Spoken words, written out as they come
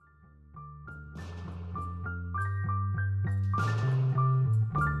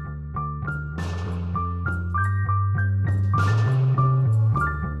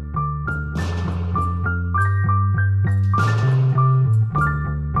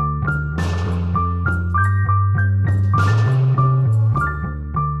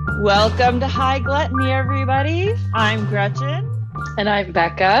Welcome to High Gluttony, everybody. I'm Gretchen. And I'm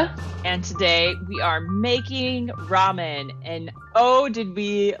Becca. And today we are making ramen. And oh, did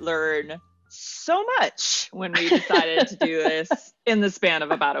we learn so much when we decided to do this in the span of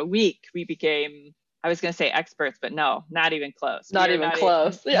about a week. We became, I was going to say experts, but no, not even close. Not even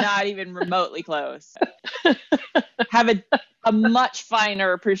close. Not even remotely close. Have a much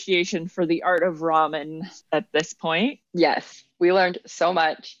finer appreciation for the art of ramen at this point. Yes, we learned so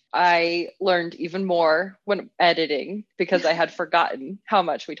much. I learned even more when editing because I had forgotten how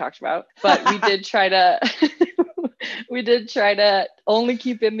much we talked about. But we did try to only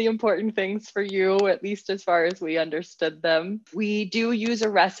keep in the important things for you, at least as far as we understood them. We do use a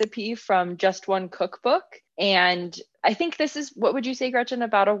recipe from Just One Cookbook. And I think this is, what would you say, Gretchen,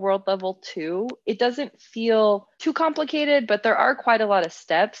 about a world level 2? It doesn't feel too complicated, but there are quite a lot of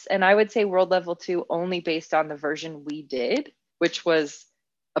steps. And I would say world level 2 only based on the version we did, which was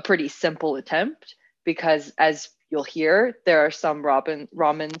a pretty simple attempt, because as you'll hear, there are some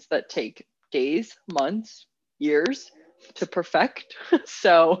ramens that take days, months, years to perfect.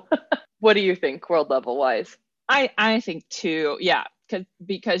 So what do you think world level wise? I think too, yeah,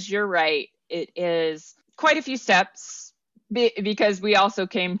 because you're right. It is quite a few steps because we also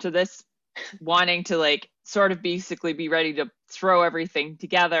came to this wanting to like sort of basically be ready to throw everything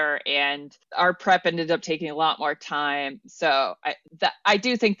together, and our prep ended up taking a lot more time. So I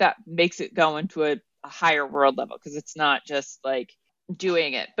do think that makes it go into a higher world level, because it's not just like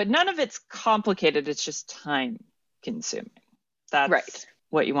doing it, but none of it's complicated. It's just time consuming. That's right.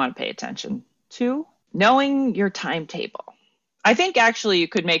 What you want to pay attention to. Knowing your timetable. I think actually you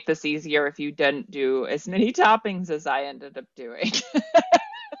could make this easier if you didn't do as many toppings as I ended up doing.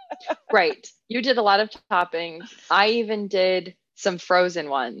 Right. You did a lot of toppings. I even did some frozen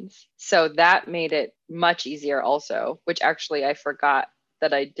ones. So that made it much easier also, which actually I forgot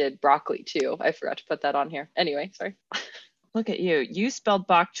that I did broccoli too. I forgot to put that on here. Anyway, sorry. Look at you. You spelled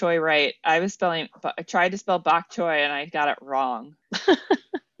bok choy right. I tried to spell bok choy and I got it wrong.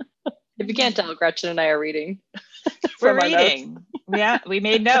 If you can't tell, Gretchen and I are reading. We're reading. Yeah, we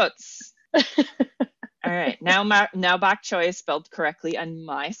made notes. All right. Now bok choy is spelled correctly on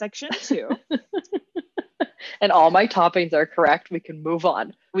my section too. And all my toppings are correct. We can move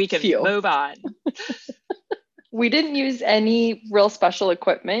on. Move on. We didn't use any real special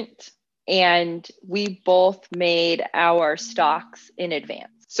equipment, and we both made our stocks in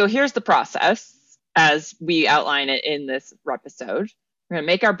advance. So here's the process as we outline it in this episode. We're going to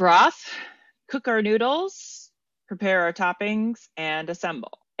make our broth, cook our noodles, prepare our toppings, and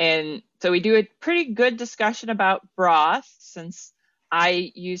assemble. And so we do a pretty good discussion about broth, since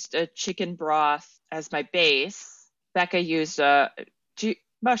I used a chicken broth as my base. Becca used a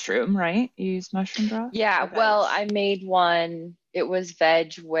mushroom, right? You used mushroom broth? Yeah, well, I made one. It was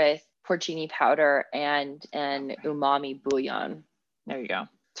veg with porcini powder and an umami bouillon. There you go.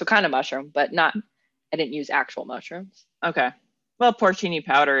 So kind of mushroom, but I didn't use actual mushrooms. Okay. Well, porcini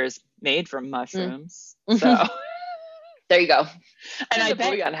powder is made from mushrooms. So there you go. And the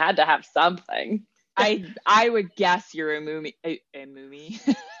bouillon had to have something. I would guess your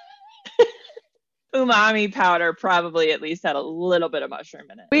umami powder probably at least had a little bit of mushroom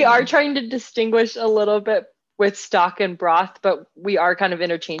in it. We are trying to distinguish a little bit with stock and broth, but we are kind of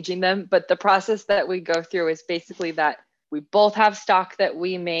interchanging them. But the process that we go through is basically that we both have stock that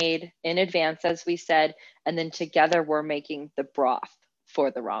we made in advance, as we said, and then together we're making the broth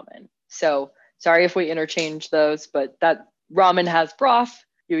for the ramen. So sorry if we interchange those, but that ramen has broth,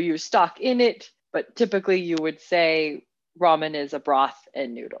 you use stock in it, but typically you would say ramen is a broth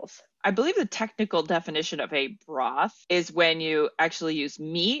and noodles. I believe the technical definition of a broth is when you actually use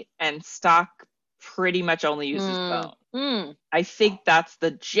meat, and stock pretty much only uses bone. I think that's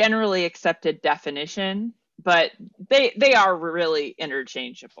the generally accepted definition, but they are really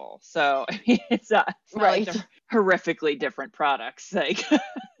interchangeable. So I mean, it's not right. Like horrifically different products. Like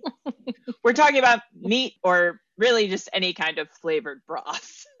we're talking about meat or really just any kind of flavored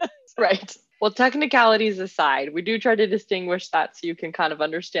broth. Right. Well, technicalities aside, we do try to distinguish that so you can kind of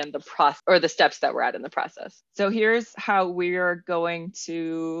understand the process or the steps that we're at in the process. So here's how we're going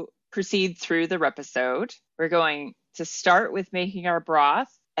to proceed through the episode. We're going to start with making our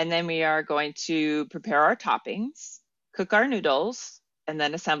broth, and then we are going to prepare our toppings, cook our noodles, and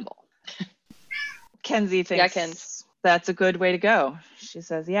then assemble. Kenzie thinks that's a good way to go. She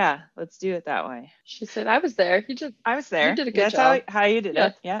says, yeah, let's do it that way. She said, I was there. I was there. You did a good job. That's how you did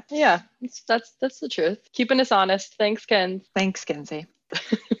it. Yeah. Yeah. That's the truth. Keeping us honest. Thanks, Ken. Thanks, Kenzie.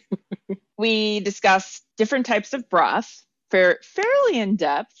 We discussed different types of broth, fairly in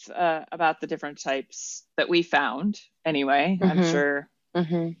depth about the different types that we found. Anyway, I'm sure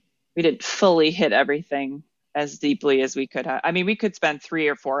we didn't fully hit everything as deeply as we could have. I mean, we could spend 3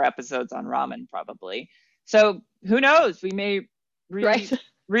 or 4 episodes on ramen probably. So who knows? We may Right.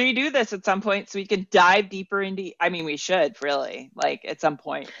 redo this at some point so we can dive deeper into. I mean, we should really like at some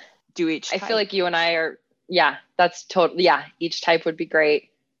point do each I type. feel like you and I are, yeah, that's totally, yeah, each type would be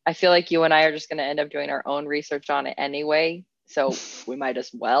great. I feel like you and I are just going to end up doing our own research on it anyway. So we might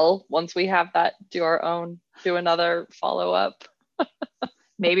as well, once we have that, do another follow up.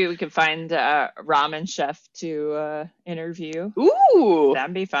 Maybe we could find a ramen chef to interview. Ooh,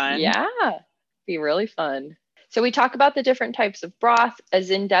 that'd be fun. Yeah, be really fun. So we talk about the different types of broth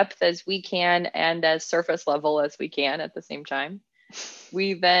as in depth as we can and as surface level as we can at the same time.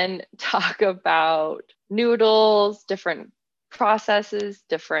 We then talk about noodles, different processes,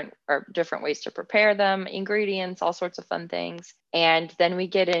 different ways to prepare them, ingredients, all sorts of fun things. And then we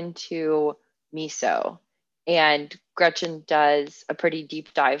get into miso. And Gretchen does a pretty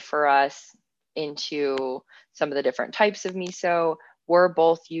deep dive for us into some of the different types of miso. We're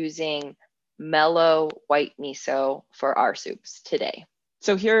both using mellow white miso for our soups today.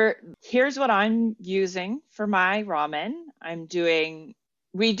 So here's what I'm using for my ramen.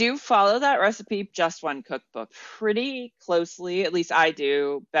 We do follow that recipe, Just One Cookbook, pretty closely. At least I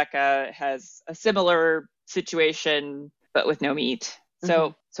do. Becca has a similar situation, but with no meat.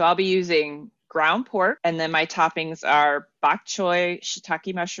 So I'll be using ground pork, and then my toppings are bok choy,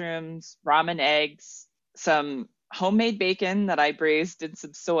 shiitake mushrooms, ramen eggs, some homemade bacon that I braised in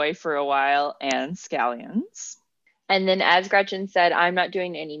some soy for a while, and scallions. And then, as Gretchen said, I'm not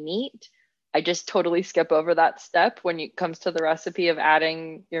doing any meat. I just totally skip over that step when it comes to the recipe of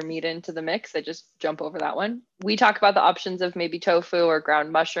adding your meat into the mix. I just jump over that one. We talk about the options of maybe tofu or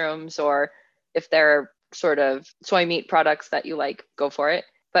ground mushrooms, or if there are sort of soy meat products that you like, go for it.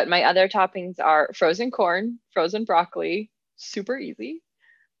 But my other toppings are frozen corn, frozen broccoli, super easy,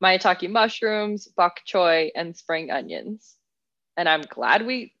 maitake mushrooms, bok choy, and spring onions. And I'm glad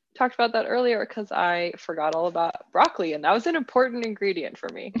we talked about that earlier because I forgot all about broccoli, and that was an important ingredient for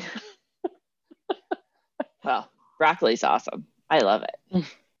me. Well, broccoli's awesome. I love it.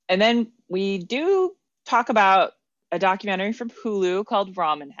 And then we do talk about a documentary from Hulu called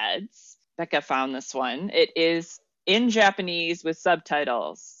Ramen Heads. Becca found this one. It is in Japanese with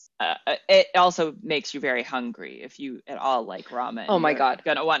subtitles. It also makes you very hungry if you at all like ramen. Oh my God.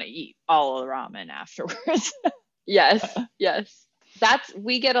 You're gonna want to eat all of the ramen afterwards. Yes.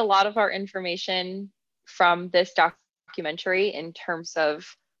 We get a lot of our information from this documentary in terms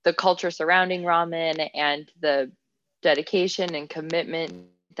of the culture surrounding ramen and the dedication and commitment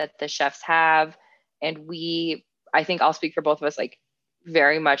that the chefs have. And I think I'll speak for both of us, like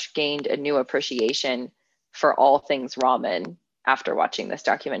very much gained a new appreciation for all things ramen after watching this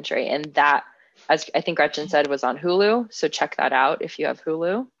documentary. And that, as I think Gretchen said, was on Hulu. So check that out if you have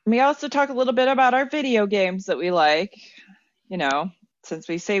Hulu. We also talk a little bit about our video games that we like. Since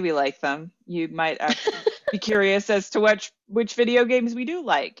we say we like them, you might actually be curious as to which video games we do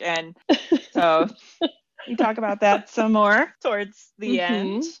like. And so we talk about that some more towards the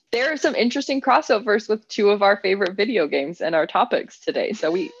end. There are some interesting crossovers with two of our favorite video games and our topics today.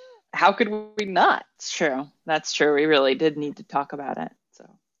 So how could we not? It's true. That's true. We really did need to talk about it. So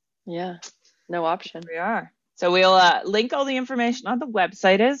yeah, no option. Here we are. So we'll link all the information on the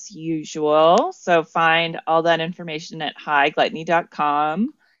website as usual. So find all that information at hightgluttony.com.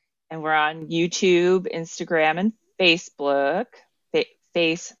 And we're on YouTube, Instagram, and Facebook.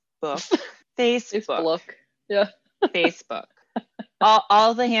 Facebook. Yeah. Facebook.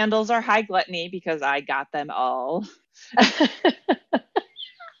 All the handles are High Gluttony because I got them all.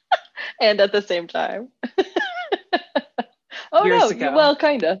 And at the same time. Years ago. Well,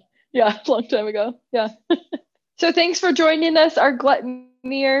 kind of. Yeah, a long time ago. Yeah. So thanks for joining us, our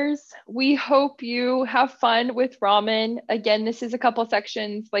gluttoniers. We hope you have fun with ramen. Again, this is a couple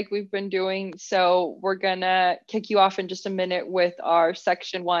sections like we've been doing. So we're going to kick you off in just a minute with our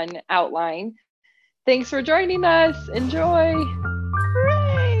section 1 outline. Thanks for joining us. Enjoy.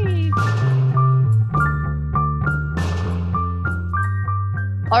 Hooray!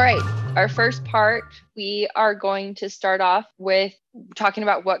 All right. Our first part, we are going to start off with talking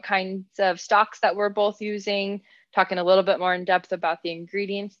about what kinds of stocks that we're both using, talking a little bit more in depth about the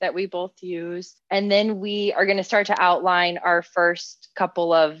ingredients that we both use. And then we are going to start to outline our first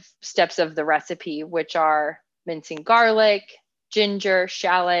couple of steps of the recipe, which are mincing garlic, ginger,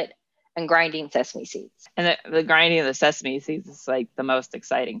 shallot, and grinding sesame seeds. And the grinding of the sesame seeds is like the most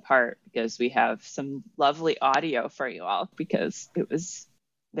exciting part because we have some lovely audio for you all because it was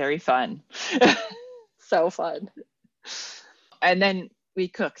very fun. So fun. And then we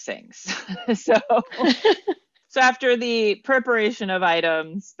cook things. So So after the preparation of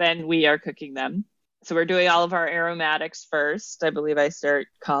items, then we are cooking them. So we're doing all of our aromatics first. I believe I start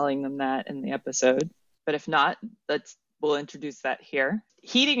calling them that in the episode. But if not, we'll introduce that here.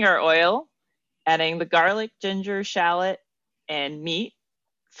 Heating our oil, adding the garlic, ginger, shallot, and meat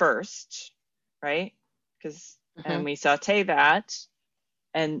first, right? And we saute that.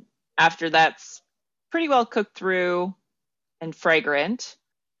 And after that's pretty well cooked through and fragrant,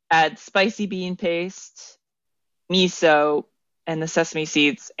 add spicy bean paste, miso, and the sesame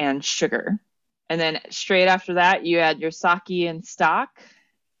seeds and sugar. And then straight after that, you add your sake and stock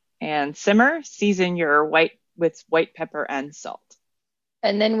and simmer. Season your with white pepper and salt.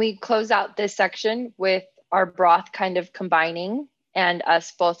 And then we close out this section with our broth kind of combining and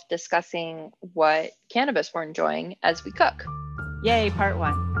us both discussing what cannabis we're enjoying as we cook. Yay, part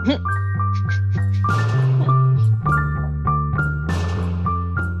 1.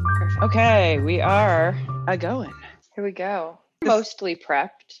 Okay, we are going. Here we go. Mostly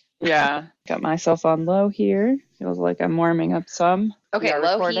prepped. Yeah, got myself on low here. Feels like I'm warming up some. Okay,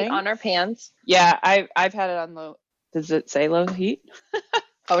 low heat on our pans. Yeah, I've had it on low. Does it say low heat?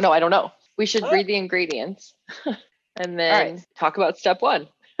 Oh no, I don't know. We should read the ingredients and then talk about step 1.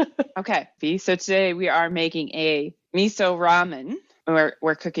 Okay, so today we are making a miso ramen.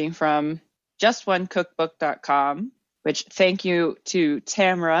 We're cooking from justonecookbook.com, which thank you to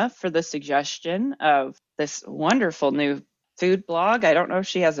Tamara for the suggestion of this wonderful new food blog. I don't know if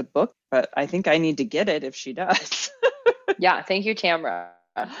she has a book, but I think I need to get it if she does. Yeah, thank you, Tamara.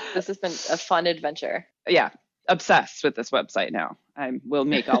 This has been a fun adventure. Yeah, obsessed with this website now. I will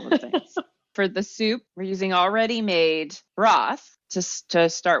make all the things. For the soup, we're using already made broth to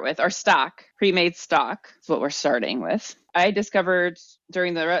start with, or stock, pre-made stock is what we're starting with. I discovered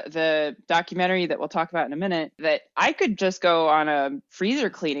during the documentary that we'll talk about in a minute that I could just go on a freezer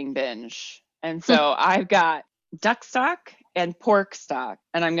cleaning binge. And so I've got duck stock and pork stock,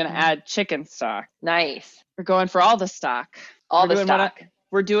 and I'm going to add chicken stock. Nice. We're going for all the stock.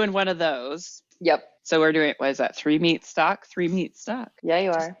 We're doing one of those. Yep. So we're doing, what is that? 3 meat stock? Yeah,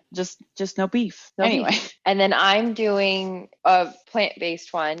 you are. Just no beef. No anyway. Beef. And then I'm doing a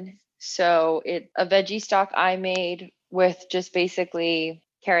plant-based one. So a veggie stock I made with just basically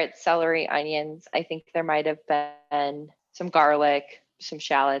carrots, celery, onions. I think there might have been some garlic, some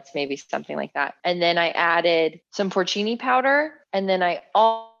shallots, maybe something like that. And then I added some porcini powder. And then I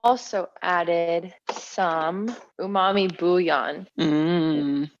also added some umami bouillon.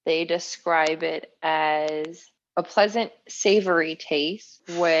 They describe it as a pleasant, savory taste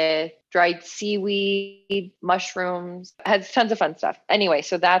with dried seaweed, mushrooms. It has tons of fun stuff. Anyway,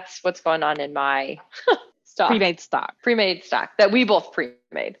 so that's what's going on in my stock. Pre-made stock that we both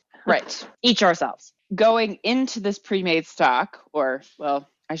pre-made. Right. Each ourselves. Going into this pre-made stock, or, well,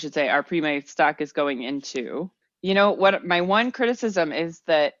 I should say our pre-made stock is going into, you know, what my one criticism is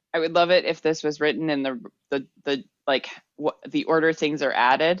that I would love it if this was written in the like what the order things are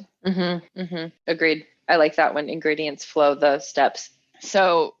added. Agreed. I like that when ingredients flow the steps.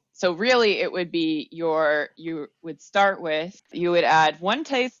 So really it would be you would add 1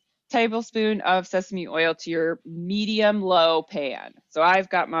 tablespoon of sesame oil to your medium low pan. So I've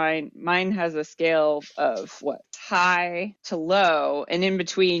got mine has a scale of high to low, and in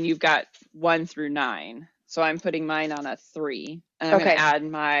between you've got 1 through 9. So I'm putting mine on a 3, and I'm going to add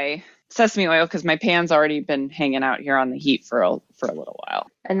my sesame oil because my pan's already been hanging out here on the heat for a little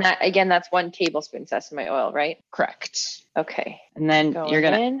while. And that, again, that's 1 tablespoon sesame oil, right? Correct. Okay. And then you're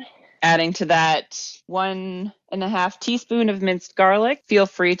going to adding to that 1.5 teaspoon of minced garlic. Feel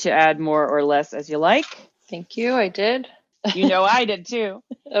free to add more or less as you like. Thank you. I did. You know I did too.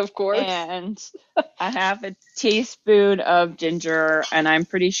 Of course. And a 1/2 teaspoon of ginger. And I'm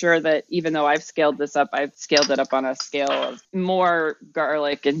pretty sure that even though I've scaled this up, I've scaled it up on a scale of more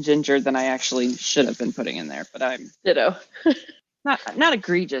garlic and ginger than I actually should have been putting in there. But I'm ditto. Not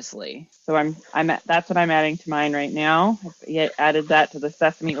egregiously. So that's what I'm adding to mine right now. I added that to the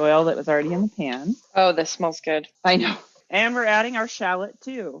sesame oil that was already in the pan. Oh, this smells good. I know. And we're adding our shallot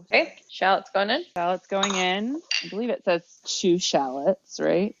too. Okay, shallot's going in. Shallot's going in. I believe it says 2 shallots,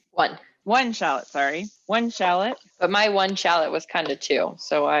 right? 1. 1 shallot, sorry. 1 shallot. But my 1 shallot was kind of 2,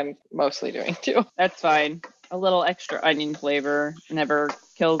 so I'm mostly doing 2. That's fine. A little extra onion flavor never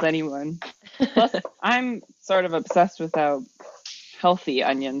kills anyone. Plus, I'm sort of obsessed with how healthy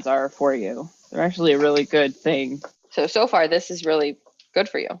onions are for you. They're actually a really good thing. So far, this is really good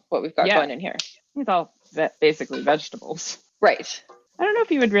for you, what we've got going in here. It's all basically vegetables. Right. I don't know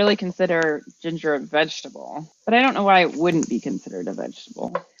if you would really consider ginger a vegetable, but I don't know why it wouldn't be considered a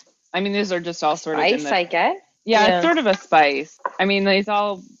vegetable. I mean, these are just all sort of spice, I guess. Yeah, it's Yeah. sort of a spice. I mean, these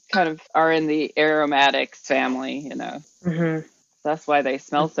all kind of are in the aromatics family, you know. Mm-hmm. That's why they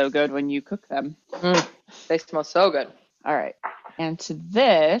smell so good when you cook them. They smell so good. All right. And to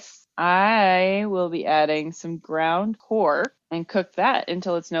this, I will be adding some ground pork and cook that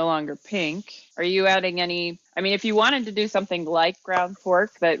until it's no longer pink. Are you adding any? I mean, if you wanted to do something like ground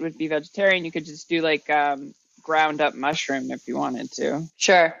pork that would be vegetarian, you could just do like ground up mushroom if you wanted to.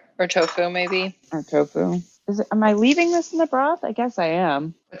 Sure. Or tofu, maybe. Or tofu. Am I leaving this in the broth? I guess I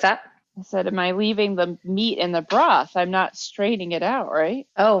am. What's that? I said, am I leaving the meat in the broth? I'm not straining it out, right?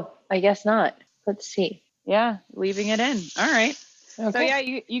 Oh, I guess not. Let's see. Yeah, leaving it in. All right. So Okay.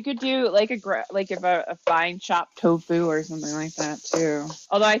 yeah, you could do like a fine chopped tofu or something like that too.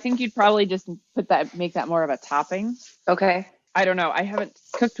 Although I think you'd probably just make that more of a topping. Okay. I don't know. I haven't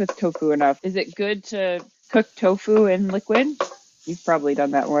cooked with tofu enough. Is it good to cook tofu in liquid? You've probably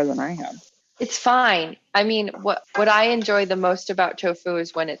done that more than I have. It's fine. I mean, what I enjoy the most about tofu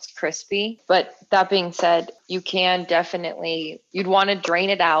is when it's crispy. But that being said, you can definitely you'd want to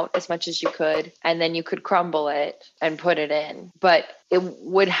drain it out as much as you could, and then you could crumble it and put it in. But it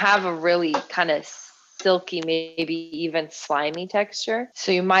would have a really kind of silky, maybe even slimy texture.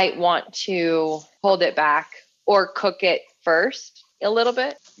 So you might want to hold it back or cook it first a little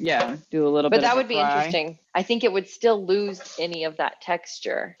bit. Yeah, do a little But bit of that a would be fry. interesting. I think it would still lose any of that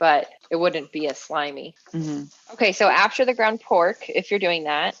texture, but it wouldn't be as slimy. Mm-hmm. Okay, so after the ground pork, if you're doing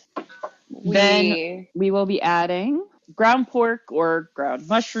that, Then we will be adding ground pork or ground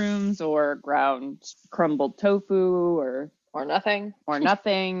mushrooms or ground crumbled tofu or nothing. or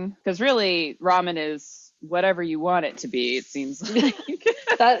nothing. Because really, ramen is whatever you want it to be, it seems like.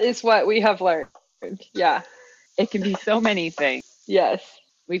 That is what we have learned. Yeah. It can be so many things. Yes.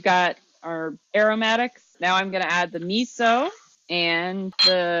 We've got our aromatics. Now I'm going to add the miso and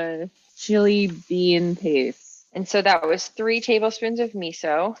the chili bean paste. And so that was 3 tablespoons of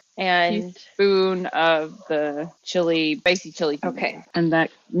miso and Teaspoon of the spicy chili. okay. And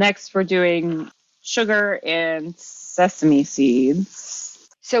that next we're doing sugar and sesame seeds.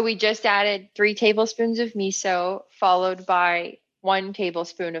 So we just added 3 tablespoons of miso followed by 1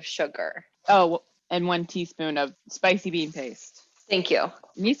 tablespoon of sugar. Oh, and 1 teaspoon of spicy bean paste. Thank you.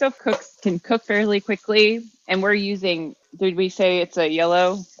 Miso can cook fairly quickly, and we're using, did we say it's a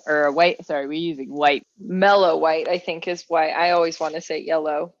yellow or a white? Sorry, we're using white. Mellow white, I think, is why I always want to say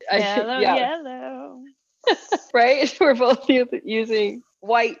yellow. Yellow. Right? We're both using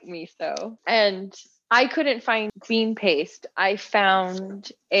white miso. And I couldn't find bean paste. I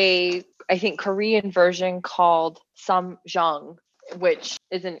found I think, Korean version called samjang, which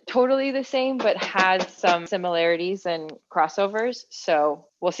isn't totally the same, but has some similarities and crossovers. So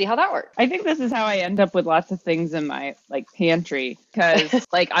we'll see how that works. I think this is how I end up with lots of things in my pantry, because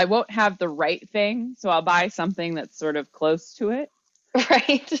I won't have the right thing, so I'll buy something that's sort of close to it.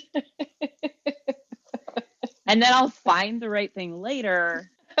 Right. And then I'll find the right thing later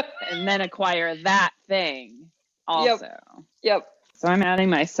and then acquire that thing also. Yep. So I'm adding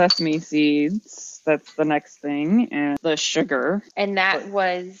my sesame seeds. That's the next thing. And the sugar. And that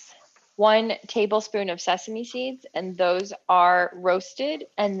was 1 tablespoon of sesame seeds. And those are roasted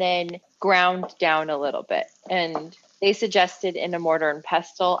and then ground down a little bit. And they suggested in a mortar and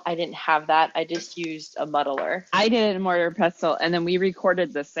pestle. I didn't have that. I just used a muddler. I did it in a mortar and pestle, and then we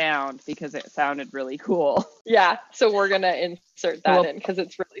recorded the sound because it sounded really cool. Yeah, so we're going to insert that in because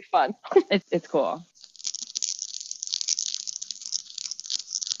it's really fun. It's cool.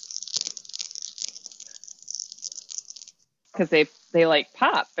 Because they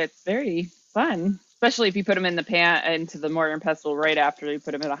pop. It's very fun, especially if you put them in the pan into the mortar and pestle right after you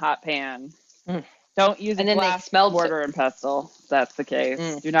put them in a hot pan. Don't use a glass mortar and pestle. If that's the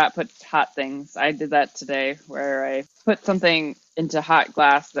case. Do not put hot things. I did that today where I put something into hot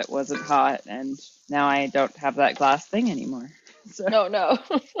glass that wasn't hot, and now I don't have that glass thing anymore. So, No.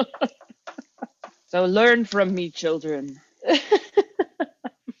 So learn from me, children.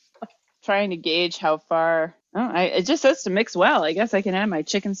 Trying to gauge how far. Oh, it just says to mix well. I guess I can add my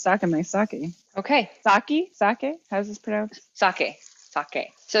chicken stock and my sake. Okay. Sake? How's this pronounced? Sake.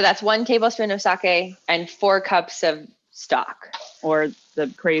 So that's 1 tablespoon of sake and 4 cups of stock. Or the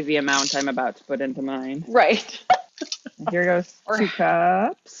crazy amount I'm about to put into mine. Right. Here goes 2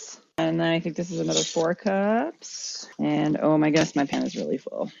 cups. And then I think this is another 4 cups. And oh my goodness, my pan is really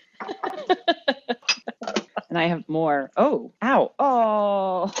full. And I have more. Oh, ow.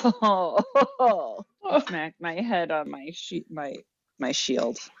 Oh. I smacked my head on my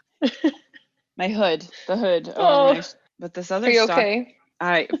shield. My hood. The hood. But this other stuff. Are you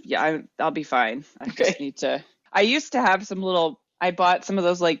okay? I'll be fine. I just need to. I used to have some little I bought some of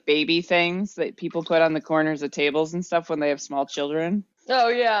those like baby things that people put on the corners of tables and stuff when they have small children. Oh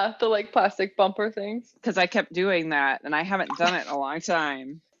yeah, the like plastic bumper things. Because I kept doing that and I haven't done it in a long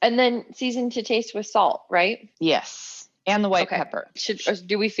time. And then season to taste with salt, right? Yes. And the white Okay. pepper.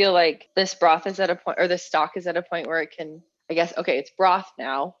 Do we feel like this broth is at a point, or this stock is at a point where it can, I guess, okay, it's broth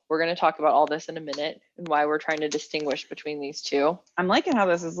now. We're going to talk about all this in a minute and why we're trying to distinguish between these two. I'm liking how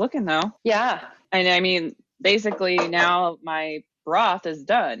this is looking though. Yeah. And I mean, basically now my broth is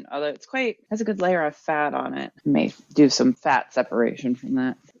done, although it's has a good layer of fat on it. I may do some fat separation from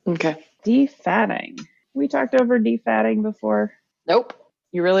that. Okay. Defatting. We talked over defatting before. Nope.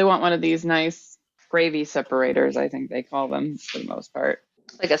 You really want one of these nice gravy separators, I think they call them for the most part.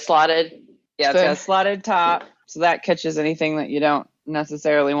 Like a slotted. Yeah, it's got a slotted top, so that catches anything that you don't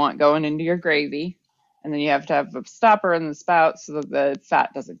necessarily want going into your gravy. And then you have to have a stopper in the spout so that the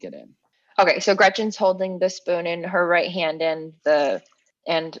fat doesn't get in. Okay, so Gretchen's holding the spoon in her right hand and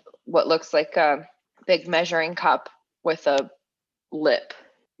what looks like a big measuring cup with a lip.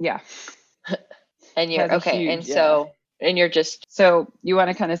 Yeah. And you're okay, and so and you're just so you want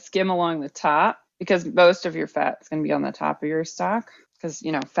to kind of skim along the top because most of your fat is going to be on the top of your stock because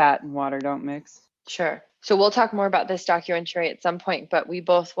fat and water don't mix. Sure. So we'll talk more about this documentary at some point, but we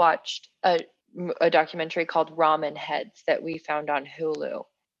both watched a documentary called Ramen Heads that we found on Hulu.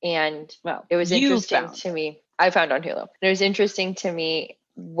 And it was interesting to me. I found on Hulu. It was interesting to me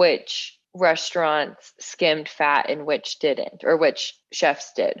which restaurants skimmed fat and which didn't, or which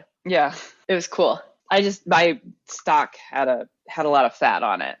chefs did. Yeah. It was cool. My stock had a lot of fat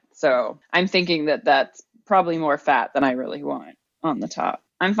on it. So I'm thinking that that's probably more fat than I really want on the top.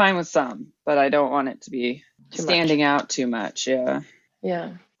 I'm fine with some, but I don't want it to be standing out too much. Yeah.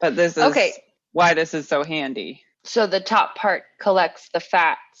 Yeah. But this is why this is so handy. So the top part collects the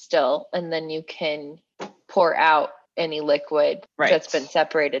fat still, and then you can pour out any liquid that's been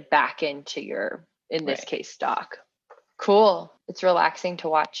separated back into your, in this case, stock. Cool. It's relaxing to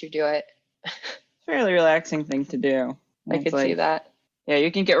watch you do it. It's a really relaxing thing to do. I could see that. Yeah,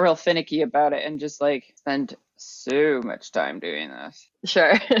 you can get real finicky about it and just spend so much time doing this.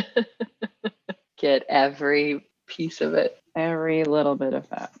 Sure. Get every piece of it. Every little bit of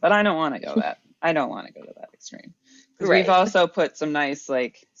fat. But I don't want to go that. I don't want to go to that extreme. Because we've also put some nice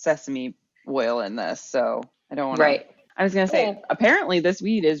sesame oil in this, so I don't want to. Right. I was going to say, apparently this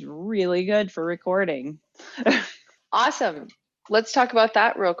weed is really good for recording. Awesome. Let's talk about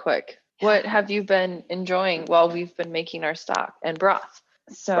that real quick. What have you been enjoying while we've been making our stock and broth?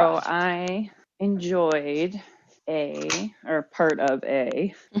 So I enjoyed part of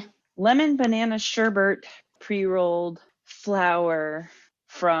a lemon banana sherbet pre-rolled flour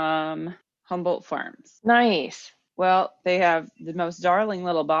from Humboldt Farms. Nice. Well, they have the most darling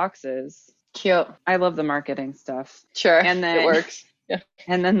little boxes. Cute. I love the marketing stuff. Sure. And then it works. Yeah.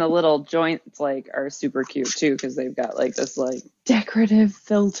 And then the little joints are super cute too because they've got this decorative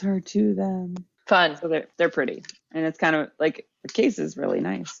filter to them. Fun. So they're pretty. And it's kind of the case is really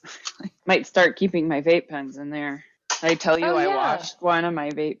nice. Might start keeping my vape pens in there. I tell you, I washed one of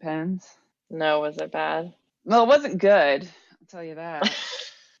my vape pens. No, was it bad? Well, it wasn't good. I'll tell you that.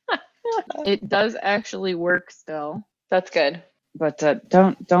 It does actually work still. That's good. But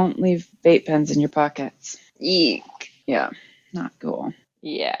don't leave vape pens in your pockets. Eek. Yeah, not cool.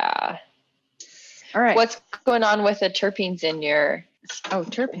 Yeah. All right. What's going on with the terpenes in your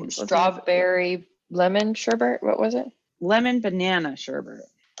terpenes? Strawberry lemon sherbet? What was it? Lemon banana sherbet.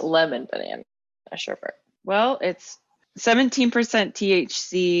 Lemon banana sherbet. Well, it's 17%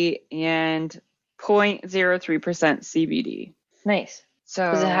 THC and 0.03% CBD. Nice. So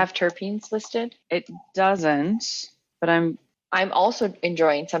does it have terpenes listed? It doesn't, but I'm also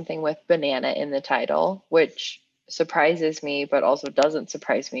enjoying something with banana in the title, which surprises me, but also doesn't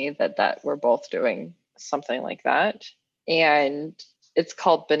surprise me that we're both doing something like that. And it's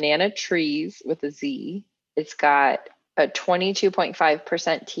called Banana Trees with a Z. It's got a 22.5%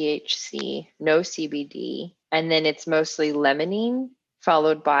 THC, no CBD, and then it's mostly limonene,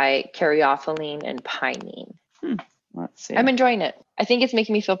 followed by caryophyllene and pinene. Let's see. I'm enjoying it. I think it's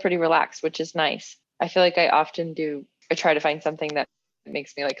making me feel pretty relaxed, which is nice. I feel like I often do. I try to find something that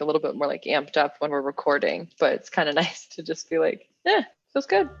makes me a little bit more amped up when we're recording, but it's kind of nice to just be feels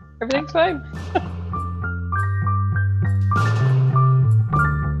good. Everything's fine.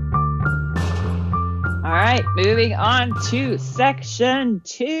 All right, moving on to section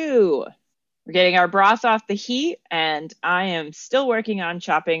 2. We're getting our broth off the heat, and I am still working on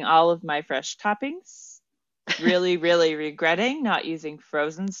chopping all of my fresh toppings. Really, really regretting not using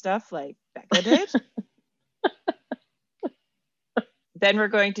frozen stuff like Becca did. Then we're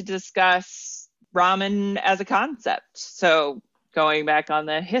going to discuss ramen as a concept. So going back on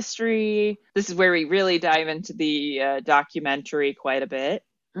the history. This is where we really dive into the documentary quite a bit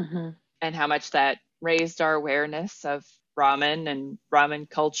Mm-hmm. and how much that raised our awareness of ramen and ramen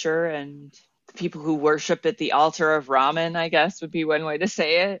culture and the people who worship at the altar of ramen, I guess would be one way to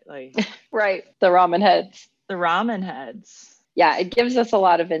say it. Like Right. The ramen heads. the ramen heads. Yeah, it gives us a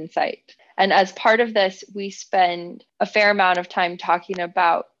lot of insight. And as part of this, we spend a fair amount of time talking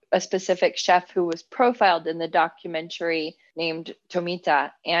about a specific chef who was profiled in the documentary named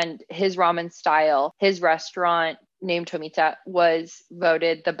Tomita, and his ramen style. His restaurant named Tomita was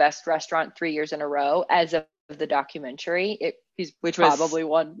voted the best restaurant 3 years in a row as of the documentary. He's Which was probably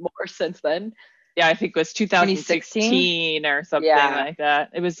won more since then. Yeah, I think it was 2016 or something like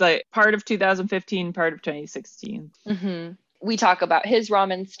that. It was like part of 2015, part of 2016. Mm-hmm. We talk about his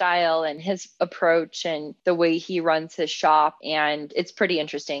ramen style and his approach and the way he runs his shop, and it's pretty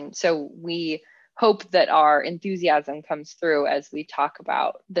interesting. So we hope that our enthusiasm comes through as we talk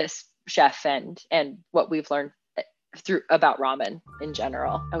about this chef and what we've learned through about ramen in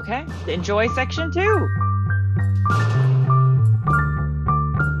general. Okay, enjoy section 2.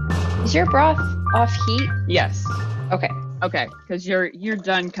 Is your broth off heat? Yes. Okay. Okay, because you're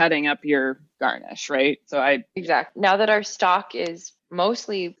done cutting up your garnish, right? Exactly. Now that our stock is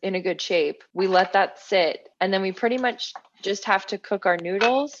mostly in a good shape, we let that sit, and then we pretty much just have to cook our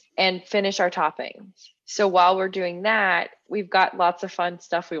noodles and finish our toppings. So while we're doing that, we've got lots of fun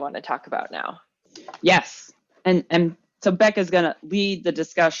stuff we want to talk about now. Yes. And so Becca's going to lead the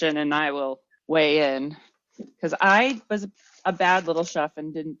discussion and I will weigh in because I was a bad little chef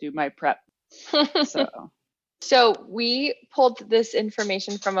and didn't do my prep. So we pulled this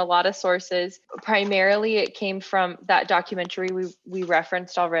information from a lot of sources. Primarily, it came from that documentary we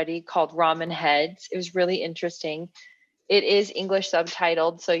referenced already called Ramen Heads. It was really interesting. It is English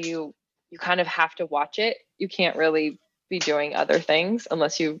subtitled, so you kind of have to watch it. You can't really be doing other things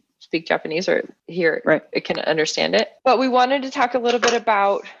unless you speak Japanese or it can understand it. But we wanted to talk a little bit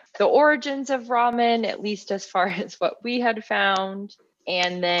about the origins of ramen, at least as far as what we had found.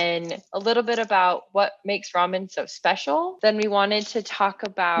 And then a little bit about what makes ramen so special. Then we wanted to talk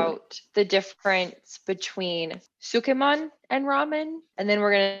about the difference between sukeman and ramen. And then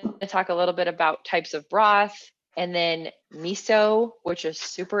we're going to talk a little bit about types of broth. And then miso, which is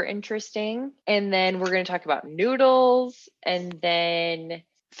super interesting. And then we're going to talk about noodles. And then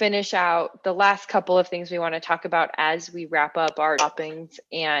finish out the last couple of things we want to talk about as we wrap up our toppings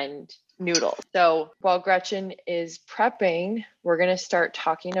and noodles. So while Gretchen is prepping, we're going to start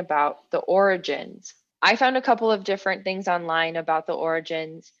talking about the origins. I found a couple of different things online about the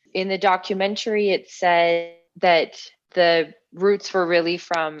origins. In the documentary, it said that the roots were really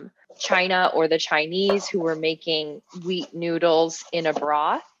from China or the Chinese who were making wheat noodles in a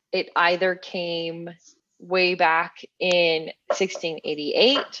broth. It either came way back in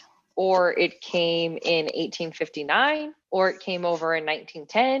 1688, or it came in 1859, or it came over in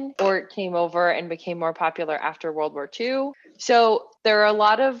 1910, or it came over and became more popular after World War II. So there are a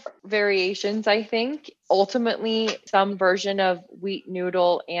lot of variations, I think. Ultimately, some version of wheat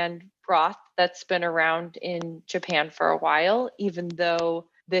noodle and broth that's been around in Japan for a while, even though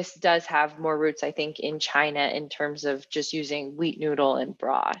this does have more roots, I think, in China in terms of just using wheat noodle and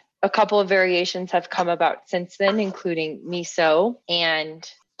broth. A couple of variations have come about since then, including miso and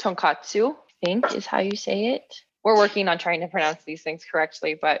tonkatsu, I think is how you say it. We're working on trying to pronounce these things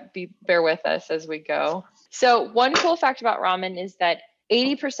correctly, but bear with us as we go. So one cool fact about ramen is that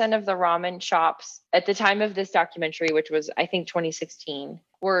 80% of the ramen shops at the time of this documentary, which was, I think, 2016,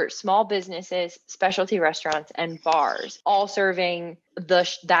 were small businesses, specialty restaurants, and bars, all serving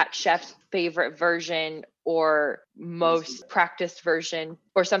that chef's favorite version or most practiced version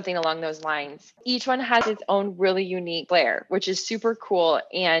or something along those lines. Each one has its own really unique flair, which is super cool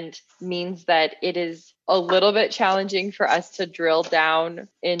and means that it is a little bit challenging for us to drill down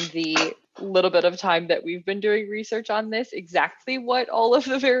in the little bit of time that we've been doing research on this exactly what all of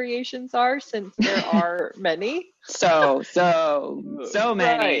the variations are, since there are many. So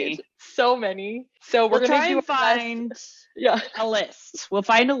many. Right. So many. So we're going to find a list. We'll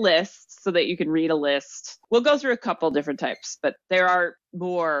find a list so that you can read a list. We'll go through a couple different types, but there are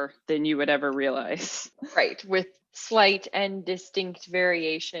more than you would ever realize. Right. With slight and distinct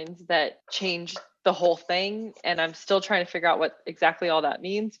variations that change the whole thing. And I'm still trying to figure out what exactly all that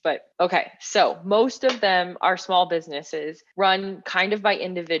means. But okay, so most of them are small businesses run kind of by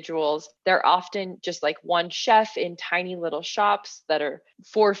individuals. They're often just like one chef in tiny little shops that are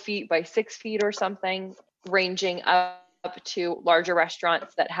 4 feet by 6 feet or something, ranging up to larger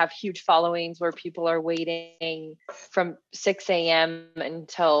restaurants that have huge followings where people are waiting from 6 a.m.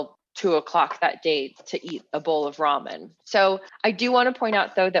 until 2 o'clock that day to eat a bowl of ramen. So I do want to point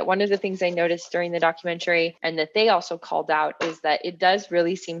out, though, that one of the things I noticed during the documentary and that they also called out is that it does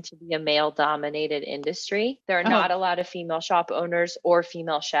really seem to be a male dominated industry. There are not a lot of female shop owners or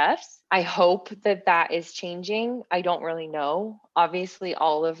female chefs. I hope that that is changing. I don't really know. Obviously,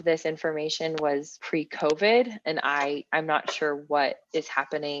 all of this information was pre-COVID, and I'm not sure what is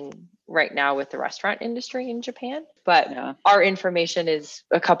happening right now with the restaurant industry in Japan, but our information is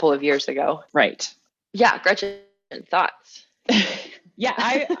a couple of years ago. Right. Yeah, Gretchen, thoughts?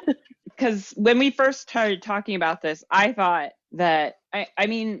 Yeah, because when we first started talking about this, I thought that, I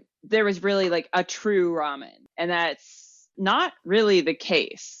mean, there was really like a true ramen, and that's not really the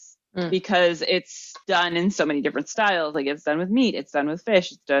case. Because it's done in so many different styles. Like it's done with meat, it's done with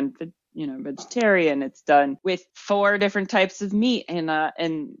fish, it's done for, vegetarian, it's done with 4 different types of meat in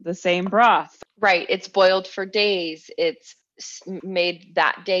the same broth. Right. It's boiled for days. It's made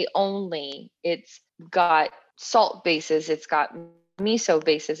that day only. It's got salt bases. It's got miso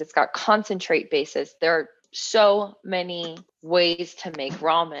bases. It's got concentrate bases. There are so many ways to make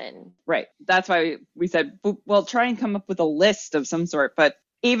ramen. Right. That's why we said, well, try and come up with a list of some sort. But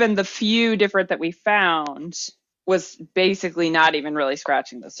even the few different that we found was basically not even really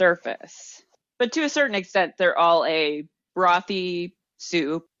scratching the surface. But to a certain extent, they're all a brothy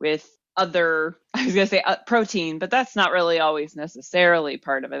soup with other, I was going to say protein, but that's not really always necessarily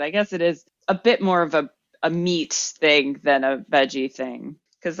part of it. I guess it is a bit more of a meat thing than a veggie thing.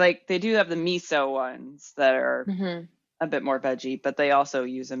 Because like they do have the miso ones that are a bit more veggie, but they also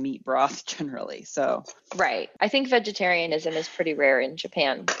use a meat broth generally. So right. I think vegetarianism is pretty rare in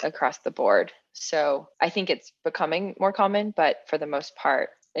Japan across the board. So I think it's becoming more common, but for the most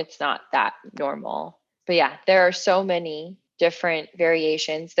part, it's not that normal. But yeah, there are so many different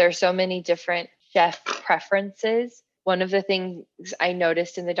variations. There are so many different chef preferences. One of the things I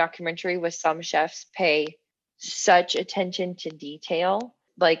noticed in the documentary was some chefs pay such attention to detail.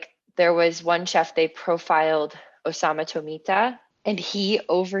 Like there was one chef they profiled, Osamu Tomita, and he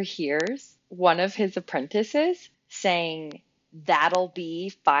overhears one of his apprentices saying, "That'll be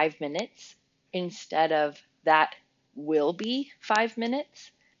 5 minutes," instead of "That will be 5 minutes,"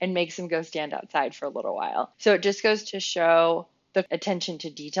 and makes him go stand outside for a little while. So it just goes to show the attention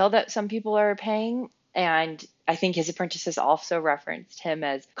to detail that some people are paying. And I think his apprentices also referenced him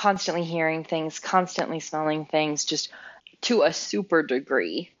as constantly hearing things, constantly smelling things, just to a super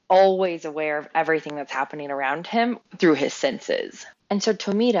degree, always aware of everything that's happening around him through his senses. And so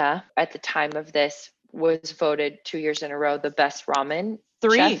Tomita, at the time of this, was voted 2 years in a row the best ramen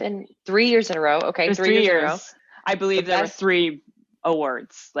chef in 3 years in a row. Okay, 3 years in a row. I believe there were 3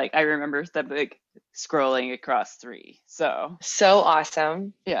 awards. Like I remember the big scrolling across 3. So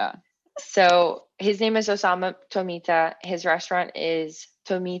awesome. Yeah. So his name is Osamu Tomita. His restaurant is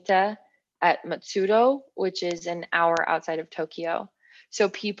Tomita at Matsudo, which is an hour outside of Tokyo. So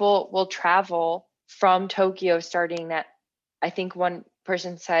people will travel from Tokyo starting at, I think one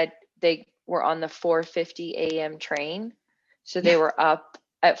person said they were on the 4:50 a.m. train. So they were up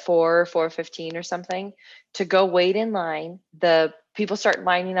at 4:15 or something to go wait in line. The people start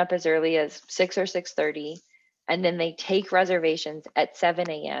lining up as early as 6 or 6:30. And then they take reservations at 7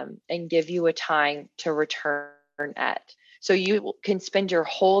 a.m. and give you a time to return at. So you can spend your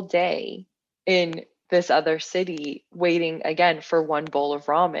whole day in this other city waiting again for one bowl of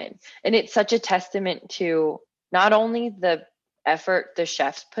ramen. And it's such a testament to not only the effort the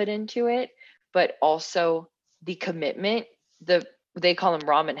chefs put into it, but also the commitment. They call them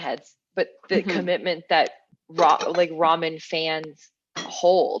ramen heads, but the commitment that ramen fans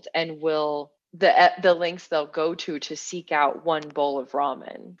hold and will the lengths they'll go to seek out one bowl of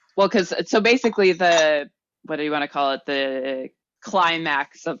ramen. Well, so basically what do you want to call it? The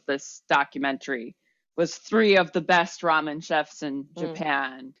climax of this documentary was 3 of the best ramen chefs in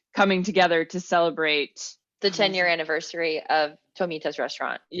Japan coming together to celebrate the 10-year anniversary of Tomita's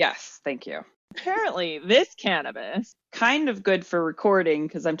restaurant. Yes, thank you. Apparently, this cannabis kind of good for recording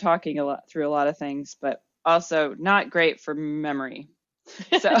because I'm talking through a lot of things, but also not great for memory.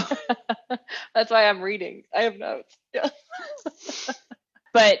 So that's why I'm reading. I have notes. Yeah.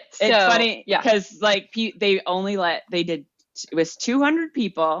 But it's funny because it was 200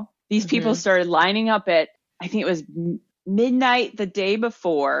 people. These people started lining up at, I think it was midnight the day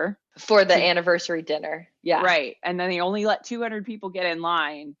before for the anniversary dinner. Yeah. Right. And then they only let 200 people get in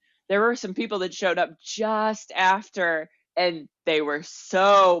line. There were some people that showed up just after and they were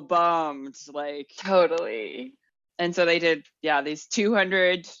so bummed, like totally. And so they did,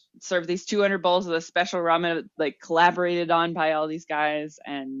 served these 200 bowls of the special ramen, like collaborated on by all these guys.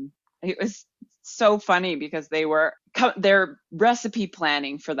 And it was so funny because their recipe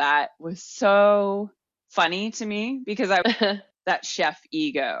planning for that was so funny to me because I that chef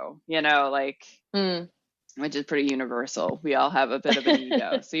ego, like Mm. which is pretty universal. We all have a bit of an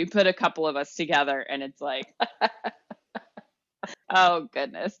ego. So you put a couple of us together and it's like, oh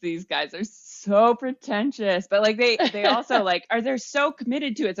goodness, these guys are so pretentious. But like they also like they're so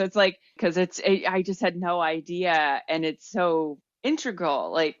committed to it. So it's like because I just had no idea, and it's so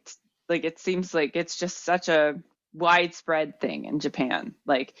integral. Like it seems like it's just such a widespread thing in Japan.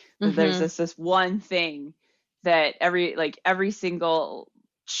 Like there's Mm-hmm. this one thing that every single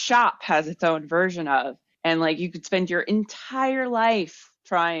shop has its own version of, and like you could spend your entire life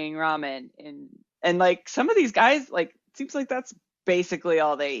trying ramen, and like some of these guys, like it seems like that's basically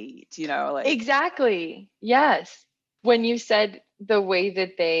all they eat, like Exactly. Yes. When you said the way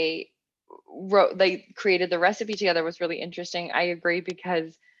that they created the recipe together was really interesting. I agree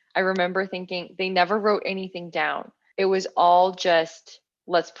because I remember thinking they never wrote anything down. It was all just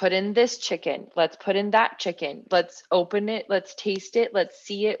let's put in this chicken, let's put in that chicken, let's open it, let's taste it, let's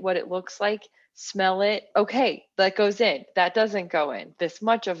see it, what it looks like, smell it. Okay, that goes in. That doesn't go in. This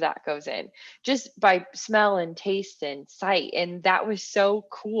much of that goes in just by smell and taste and sight. And that was so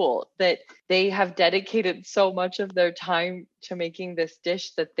cool that they have dedicated so much of their time to making this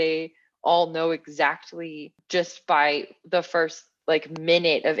dish that they all know exactly just by the first like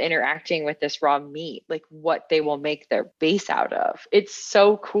minute of interacting with this raw meat, like what they will make their base out of. It's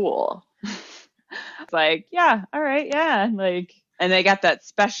so cool. it's like, yeah, all right, yeah, like, and they got that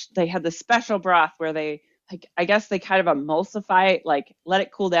special. They had the special broth where they like, I guess they kind of emulsify it, like let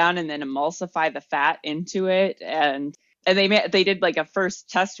it cool down and then emulsify the fat into it, and they did like a first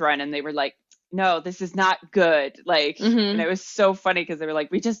test run, and they were like, no, this is not good, like, and Mm-hmm. it was so funny because they were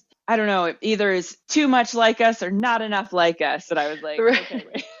like, we just, I don't know, it either is too much like us or not enough like us, and I was like, okay,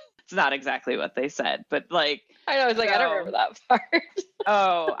 wait. It's not exactly what they said, but like, I know. I was like, I don't remember so that part.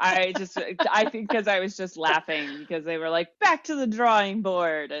 oh, I think because I was just laughing because they were like, back to the drawing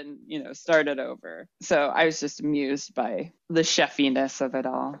board and, started over. So I was just amused by the chefiness of it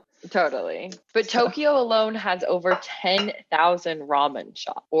all. Totally. But So, Tokyo alone has over 10,000 ramen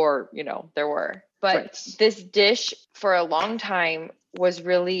shops, or, there were. But right. this dish for a long time was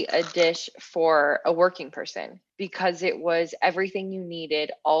really a dish for a working person because it was everything you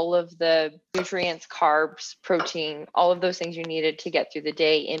needed, all of the nutrients, carbs, protein, all of those things you needed to get through the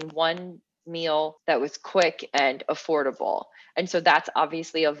day in one meal that was quick and affordable. And so that's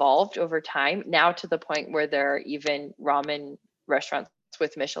obviously evolved over time now to the point where there are even ramen restaurants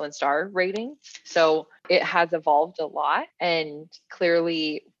with Michelin star rating. So it has evolved a lot. And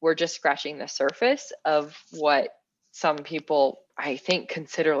clearly, we're just scratching the surface of what some people, I think,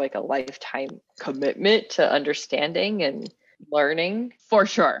 consider like a lifetime commitment to understanding and learning. For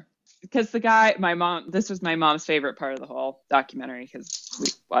sure. Because this was my mom's favorite part of the whole documentary because we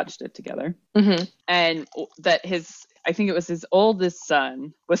watched it together. Mm-hmm. And that I think it was his oldest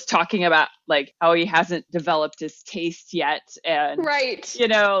son was talking about like how he hasn't developed his taste yet. And, Right.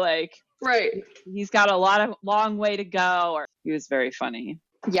 like Right. he's got long way to go. Or he was very funny.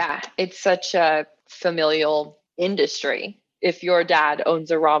 Yeah, it's such a familial industry. If your dad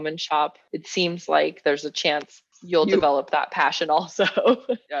owns a ramen shop, it seems like there's a chance you'll You develop that passion also.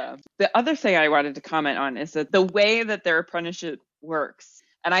 The other thing I wanted to comment on is that the way that their apprenticeship works.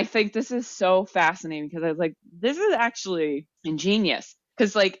 And I think this is so fascinating because I was like, this is actually ingenious.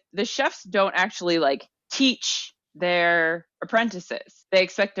 Because like the chefs don't actually like teach their apprentices. They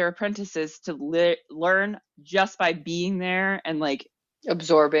expect their apprentices to learn just by being there and like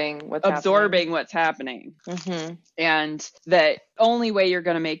Absorbing what's happening. absorbing what's happening. Mm-hmm. And the only way you're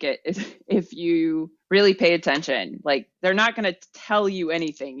going to make it is if you really pay attention. Like they're not going to tell you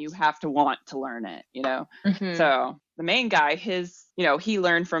anything. You have to want to learn it. Mm-hmm. So the main guy, he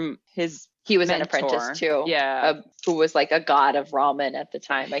learned from his He was an apprentice mentor. too, Yeah. who was like a god of ramen at the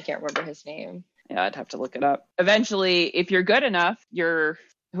time. I can't remember his name. Yeah, I'd have to look it up. Eventually, if you're good enough,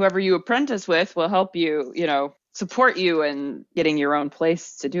 whoever you apprentice with will help you, support you in getting your own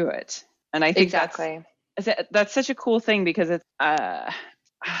place to do it. And I think Exactly. that's such a cool thing because it's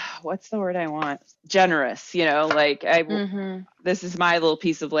what's the word I want? Generous, like Mm-hmm. this is my little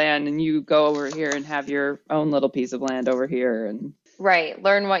piece of land and you go over here and have your own little piece of land over here and Right.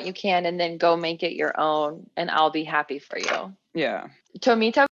 Learn what you can and then go make it your own, and I'll be happy for you. yeah.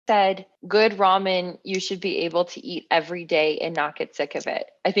 Tomita said, good ramen you should be able to eat every day and not get sick of it.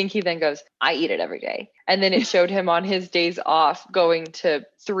 I think he then goes, I eat it every day. And then it showed him on his days off going to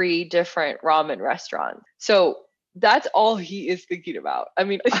 3 different ramen restaurants. So that's all he is thinking about. I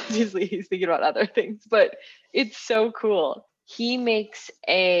mean, obviously he's thinking about other things, but it's so cool. He makes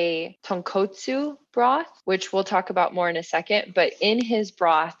a tonkotsu broth, which we'll talk about more in a second. But in his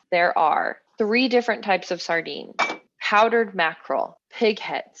broth, there are 3 different types of sardines: powdered mackerel, pig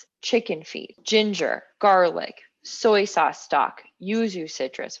heads, chicken feet, ginger, garlic, soy sauce stock, yuzu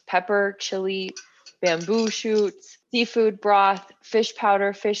citrus, pepper, chili, bamboo shoots, seafood broth, fish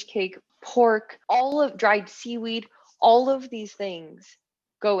powder, fish cake, pork, all of dried seaweed, all of these things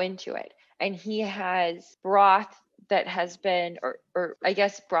go into it. And he has broth that has been, or I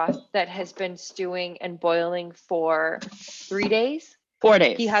guess broth that has been stewing and boiling for 3 days. 4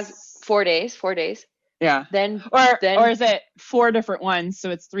 days. He has 4 days, 4 days. Yeah. Then or is it 4 different ones?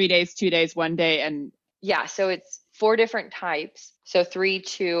 So it's 3 days, 2 days, 1 day, and yeah, so it's 4 different types. So 3,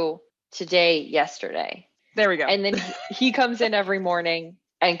 2, today, yesterday. there we go. And then he comes in every morning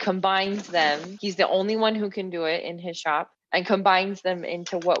and combines them. He's the only one who can do it in his shop, and combines them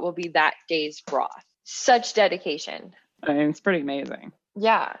into what will be that day's broth. Such dedication. I mean, it's pretty amazing.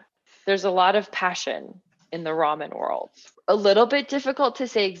 Yeah. There's a lot of passion in the ramen world. A little bit difficult to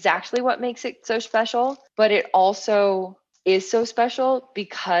say exactly what makes it so special, but it also is so special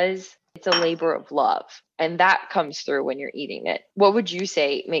because it's a labor of love. And that comes through when you're eating it. What would you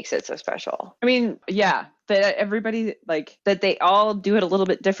say makes it so special? I mean, yeah, that everybody, like, that they all do it a little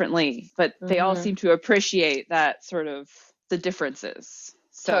bit differently, but they all seem to appreciate that sort of the differences.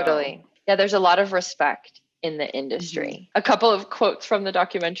 So, Totally. Yeah, there's a lot of respect in the industry. A couple of quotes from the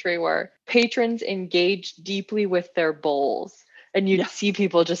documentary were, patrons engage deeply with their bowls. And you'd see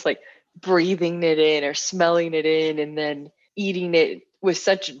people just like breathing it in or smelling it in and then eating it with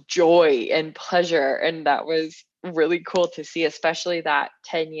such joy and pleasure. And that was really cool to see, especially that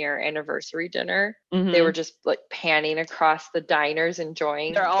 10-year anniversary dinner. They were just like panning across the diners,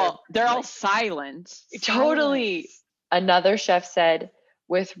 enjoying. They're all silent. Totally. Silence. Another chef said,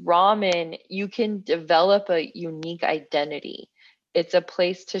 with ramen, you can develop a unique identity. It's a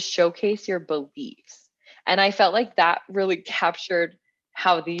place to showcase your beliefs. And I felt like that really captured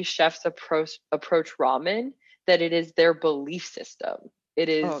how these chefs approach ramen, that it is their belief system. It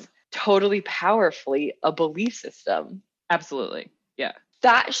is totally powerfully a belief system. Absolutely. Yeah.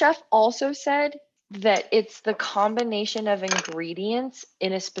 That chef also said that it's the combination of ingredients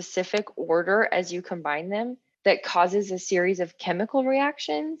in a specific order as you combine them that causes a series of chemical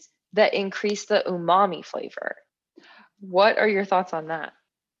reactions that increase the umami flavor. What are your thoughts on that?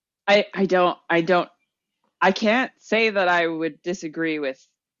 I can't say that I would disagree with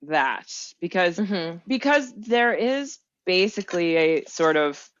that because there is basically a sort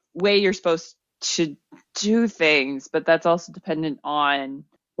of way you're supposed to do things, but that's also dependent on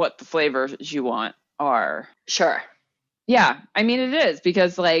what the flavors you want are. Sure. Yeah, I mean it is,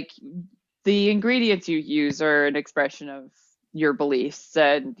 because like the ingredients you use are an expression of your beliefs,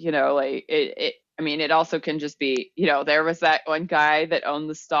 and like I mean, it also can just be, there was that one guy that owned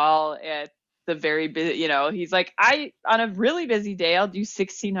the stall at the very busy, he's like, on a really busy day, I'll do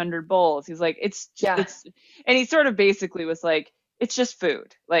 1,600 bowls. He's like, it's, and he sort of basically was like, it's just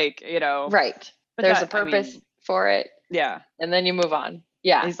food, like, Right. But there's a purpose for it. Yeah. And then you move on.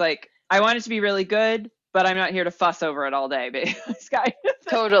 Yeah. He's like, I want it to be really good, but I'm not here to fuss over it all day, baby. This guy.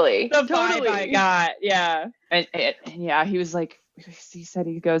 Totally. The vibe I got. Yeah. And yeah, he was like, he said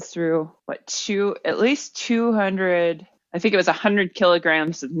he goes through at least 200, I think it was 100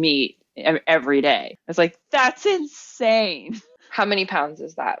 kilograms of meat every day. I was like, that's insane. How many pounds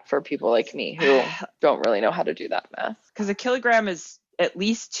is that for people like me who don't really know how to do that math? Because a kilogram is at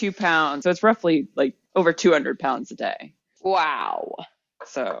least 2 pounds. So it's roughly like over 200 pounds a day. Wow.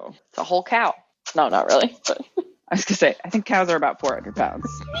 So it's a whole cow. No, not really. But I was going to say, I think cows are about 400 pounds.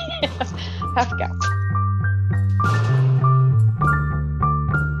 Half a cow.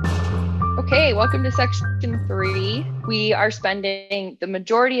 Okay, welcome to section 3. We are spending the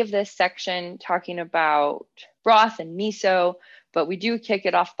majority of this section talking about broth and miso, but we do kick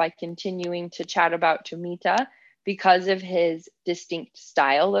it off by continuing to chat about Tomita because of his distinct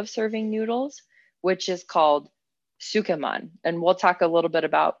style of serving noodles, which is called sukeman. And we'll talk a little bit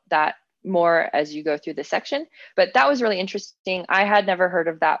about that more as you go through the section. But that was really interesting. I had never heard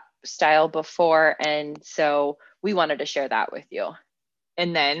of that style before, and so we wanted to share that with you.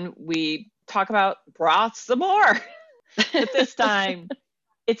 And then we talk about broth some more. But this time,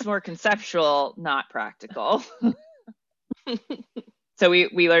 it's more conceptual, not practical. So we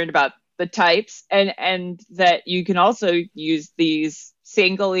learned about the types and that you can also use these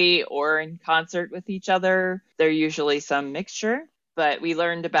singly or in concert with each other. They're usually some mixture. But we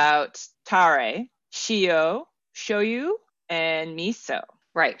learned about tare, shio, shoyu, and miso.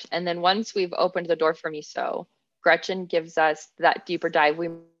 Right. And then once we've opened the door for miso, Gretchen gives us that deeper dive we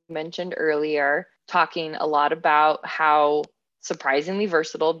mentioned earlier, talking a lot about how surprisingly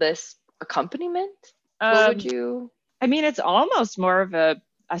versatile, this accompaniment? What would you? I mean, it's almost more of a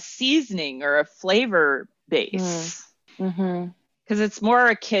seasoning or a flavor base Mm-hmm. because it's more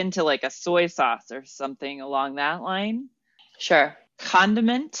akin to like a soy sauce or something along that line. Sure.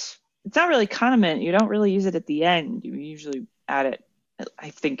 Condiment. It's not really condiment. You don't really use it at the end. You usually add it,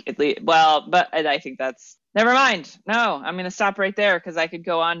 I think, at least. Well, but I think that's never mind. No, I'm going to stop right there because I could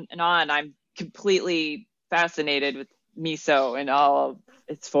go on and on. I'm completely fascinated with miso in all of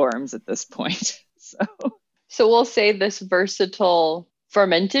its forms at this point. So we'll say this versatile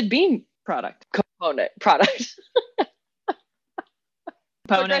fermented bean Product. product.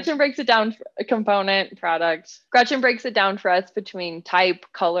 So Component. Gretchen breaks it down, component, product. Gretchen breaks it down for us between type,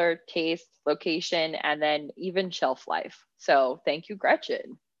 color, taste, location, and then even shelf life. So thank you,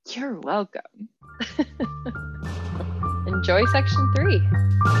 Gretchen. You're welcome. Enjoy section 3.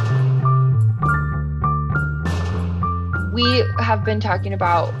 We have been talking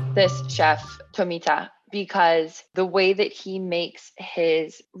about this chef, Tomita, because the way that he makes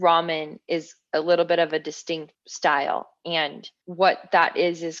his ramen is a little bit of a distinct style. And what that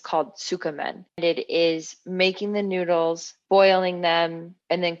is called sukamen. And it is making the noodles, boiling them,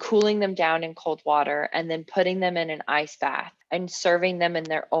 and then cooling them down in cold water, and then putting them in an ice bath and serving them in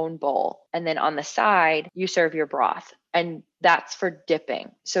their own bowl. And then on the side, you serve your broth. And that's for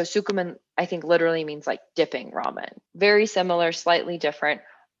dipping. So sukamen, I think, literally means like dipping ramen. Very similar, slightly different.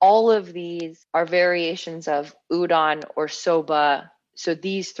 All of these are variations of udon or soba. So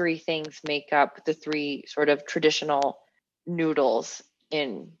these 3 things make up the 3 sort of traditional noodles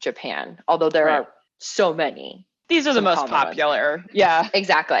in Japan, although there are so many. These are the most popular. Ones. Yeah.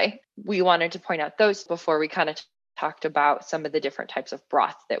 Exactly. We wanted to point out those before we kind of talked about some of the different types of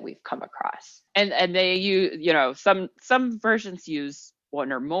broth that we've come across. And they use, some versions use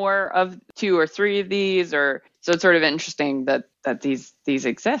 1 or more of 2 or 3 of these, or so it's sort of interesting that these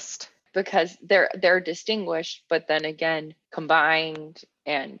exist. Because they're distinguished, but then again combined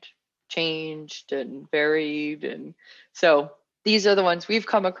and changed and varied, and so these are the ones we've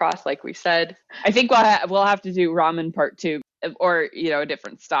come across. Like we said, I think we'll have to do ramen part 2, or a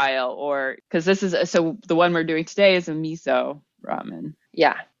different style, or because this is so the one we're doing today is a miso ramen.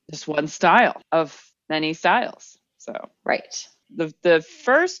 Yeah, just one style of many styles. So right. The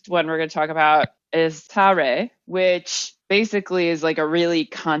first one we're going to talk about is tare, which basically is like a really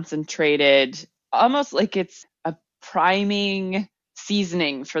concentrated, almost like it's a priming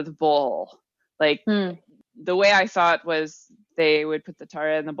seasoning for the bowl. Like the way I saw it was they would put the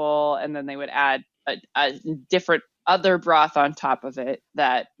tare in the bowl and then they would add a different other broth on top of it.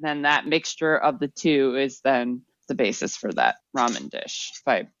 That mixture of the 2 is then the basis for that ramen dish. If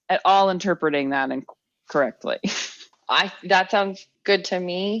I'm at all interpreting that correctly. That sounds good to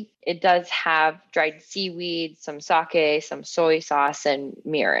me. It does have dried seaweed, some sake, some soy sauce, and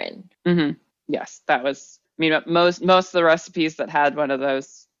mirin. Mm-hmm. Yes, that was. I mean, most of the recipes that had one of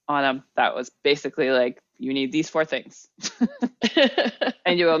those on them, that was basically like you need these 4 things,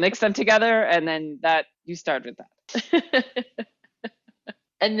 and you will mix them together, and then that you start with that.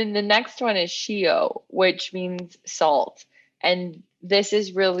 And then the next one is shio, which means salt, and this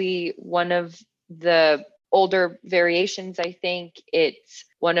is really one of the older variations. I think it's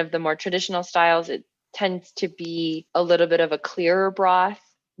one of the more traditional styles. It tends to be a little bit of a clearer broth.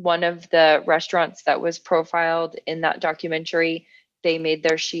 One of the restaurants that was profiled in that documentary, they made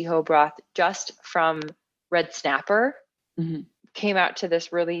their shiho broth just from red snapper. Mm-hmm. Came out to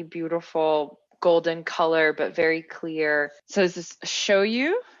this really beautiful golden color, but very clear. So is this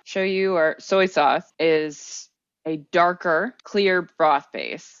shoyu? Shoyu or soy sauce is a darker, clear broth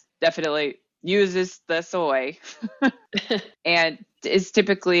base. Definitely uses the soy and is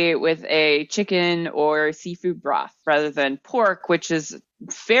typically with a chicken or seafood broth rather than pork, which is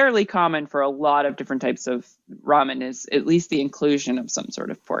fairly common for a lot of different types of ramen, is at least the inclusion of some sort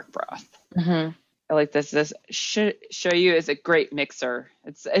of pork broth. Mm-hmm. I like this. This shoyu is a great mixer.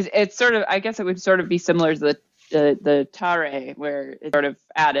 It's sort of, I guess it would sort of be similar to the tare, where it's sort of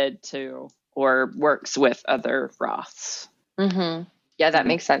added to or works with other broths. Mm-hmm. Yeah, that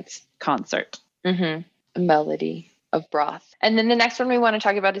makes sense. Concert. Mm-hmm. A melody of broth. And then the next one we want to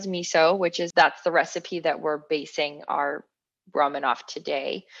talk about is miso, that's the recipe that we're basing our ramen off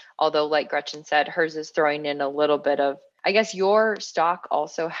today. Although, like Gretchen said, hers is throwing in a little bit of, I guess your stock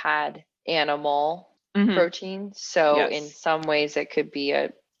also had animal protein. So yes, in some ways it could be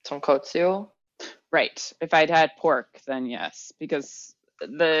a tonkotsu. Right. If I'd had pork, then yes, because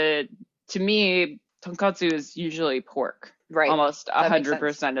to me, tonkotsu is usually pork. Right. Almost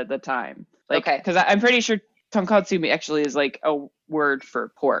 100% of the time. Like, okay. Because I'm pretty sure tonkotsu actually is like a word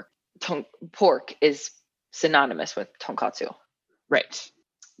for pork. Pork is synonymous with tonkotsu. Right.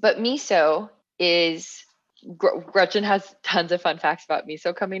 But miso is, Gretchen has tons of fun facts about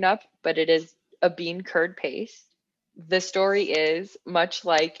miso coming up, but it is a bean curd paste. The story is much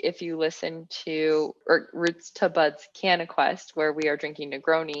like if you listen to or Roots to Bud's Canna Quest, where we are drinking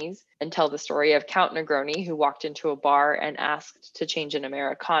Negronis, and tell the story of Count Negroni, who walked into a bar and asked to change an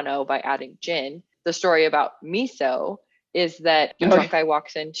Americano by adding gin. The story about miso is that a drunk guy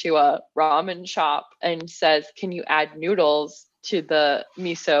walks into a ramen shop and says, "Can you add noodles to the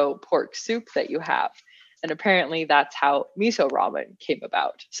miso pork soup that you have?" And apparently that's how miso ramen came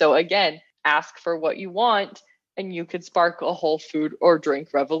about. So again, ask for what you want and you could spark a whole food or drink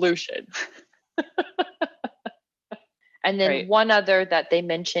revolution. And then one other that they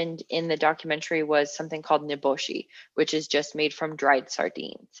mentioned in the documentary was something called niboshi, which is just made from dried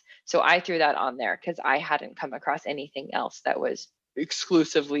sardines. So I threw that on there because I hadn't come across anything else that was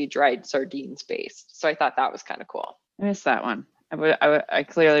exclusively dried sardines based. So I thought that was kind of cool. I missed that one. I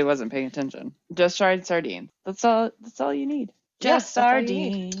clearly wasn't paying attention. Just dried sardines. That's all you need. Just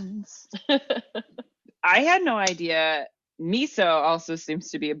sardines. I had no idea. Miso also seems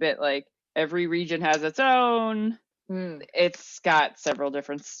to be a bit like every region has its own. It's got several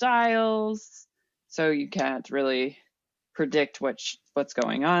different styles, so you can't really predict what's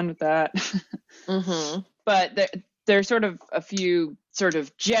going on with that. But there's sort of a few sort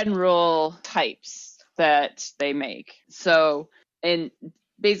of general types that they make. So, and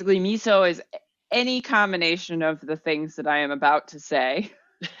basically miso is any combination of the things that I am about to say.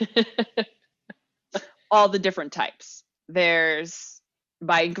 All the different types. There's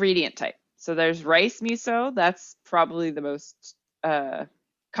by ingredient type. So there's rice miso. That's probably the most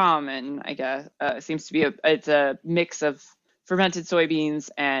common, I guess. It seems to be it's a mix of fermented soybeans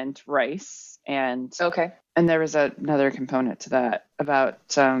and rice. And there was another component to that about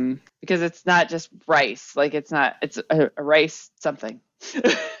because it's not just rice. Like it's a rice something.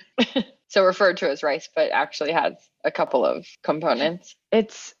 So referred to as rice, but actually has a couple of components.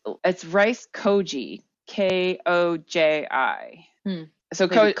 It's rice koji. Koji. So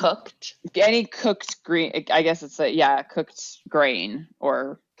cooked. Any cooked grain, I guess it's cooked grain,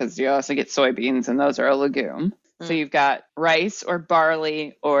 or because you also get soybeans and those are a legume. So you've got rice or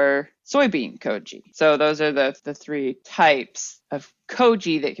barley or soybean koji. So those are the three types of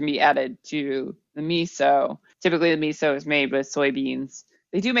koji that can be added to the miso. Typically the miso is made with soybeans.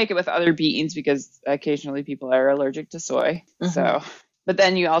 They do make it with other beans because occasionally people are allergic to soy. So, but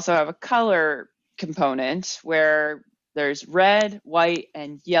then you also have a color component where there's red, white,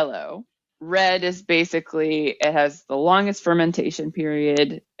 and yellow. Red is basically, it has the longest fermentation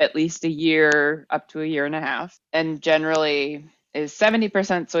period, at least a year, up to a year and a half, and generally is 70%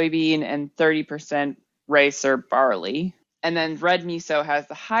 soybean and 30% rice or barley. And then red miso has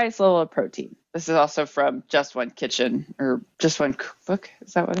the highest level of protein. This is also from Just One Kitchen, or Just One Cookbook.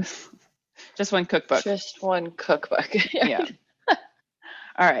 Is that what it is? Just One Cookbook. Just One Cookbook. Yeah.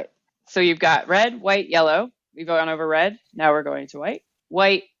 All right. So you've got red, white, yellow. We've gone over red. Now we're going to white.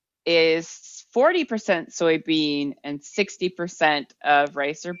 White is 40% soybean and 60% of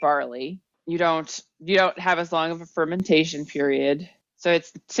rice or barley. You don't have as long of a fermentation period. So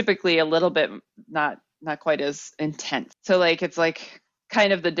it's typically a little bit not quite as intense. So like it's like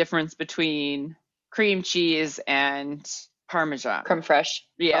kind of the difference between cream cheese and Parmesan. Creme fraiche.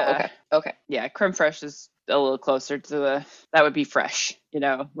 Yeah. Oh, okay. Yeah, creme fraiche is a little closer to that would be fresh,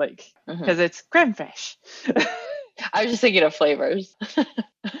 like because it's creme fraiche. I was just thinking of flavors.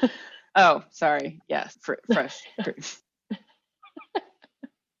 Oh, sorry. Yes, fresh.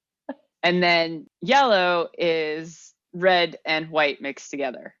 And then yellow is red and white mixed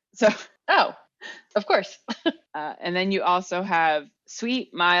together. So. Oh, of course. And then you also have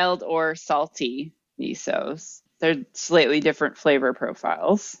sweet, mild, or salty misos. They're slightly different flavor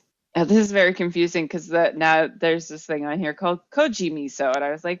profiles. Now, this is very confusing because now there's this thing on here called koji miso. And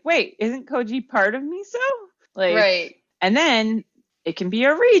I was like, wait, isn't koji part of miso? Right. And then it can be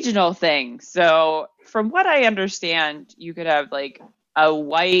a regional thing. So from what I understand, you could have like a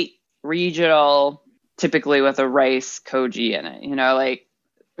white regional, typically with a rice koji in it,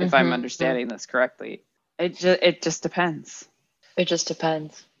 if I'm understanding this correctly. It just depends. It just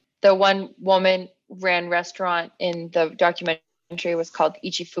depends. The one woman ran restaurant in the documentary was called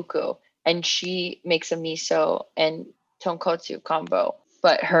Ichifuku, and she makes a miso and tonkotsu combo.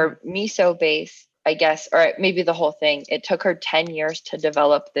 But her miso base, I guess, or maybe the whole thing, it took her 10 years to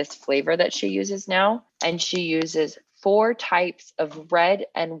develop this flavor that she uses now. And she uses 4 types of red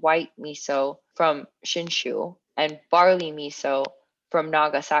and white miso from Shinshu and barley miso from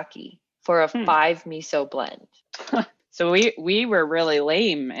Nagasaki for a 5 miso blend. So we were really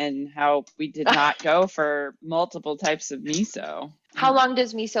lame in how we did not go for multiple types of miso. How long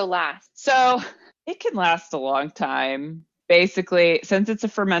does miso last? So it can last a long time. Basically, since it's a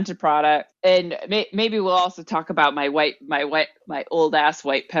fermented product, and maybe we'll also talk about my old ass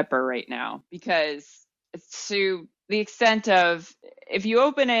white pepper right now, because it's to the extent of, if you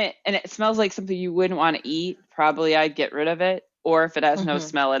open it and it smells like something you wouldn't want to eat, probably I'd get rid of it. Or if it has no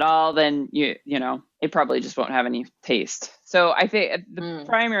smell at all, then you know, it probably just won't have any taste. So I think the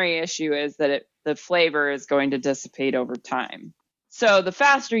primary issue is that the flavor is going to dissipate over time. So the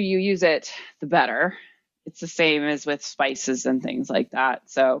faster you use it, the better. It's the same as with spices and things like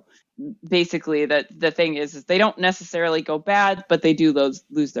that. So basically the thing is they don't necessarily go bad, but they do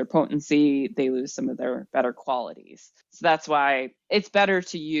lose their potency. They lose some of their better qualities. So that's why it's better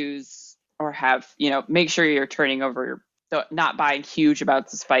to use, or have, you know, make sure you're turning over, not buying huge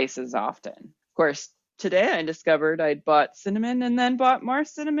amounts of spices often. Of course, today I discovered I'd bought cinnamon and then bought more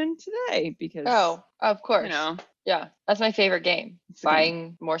cinnamon today because, oh, of course, you know, yeah, that's my favorite game.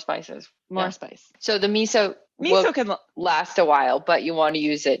 Buying more spices. More spice. So the miso can last a while, but you want to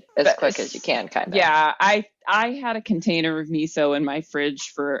use it as quick as you can, kind of. Yeah, I had a container of miso in my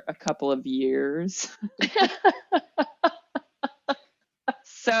fridge for a couple of years.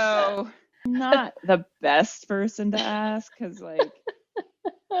 So I'm not the best person to ask, because like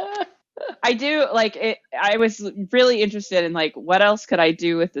I do like it. I was really interested in like, what else could I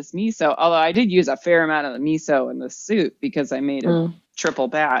do with this miso? Although I did use a fair amount of the miso in the soup because I made a triple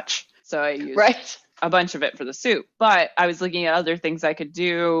batch. So I used a bunch of it for the soup. But I was looking at other things I could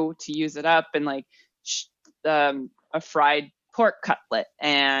do to use it up, and like a fried pork cutlet.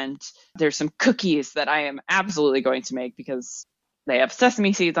 And there's some cookies that I am absolutely going to make because they have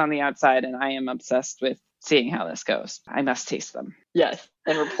sesame seeds on the outside, and I am obsessed with seeing how this goes. I must taste them. Yes,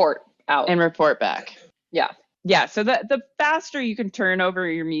 and report out. And report back. Yeah. Yeah, so the faster you can turn over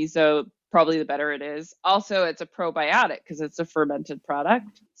your miso, probably the better it is. Also, it's a probiotic because it's a fermented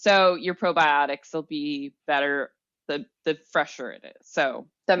product. So your probiotics will be better the fresher it is. So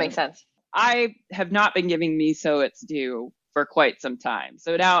that makes sense. I have not been giving miso its due for quite some time.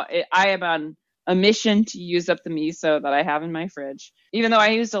 So now I am on a mission to use up the miso that I have in my fridge, even though I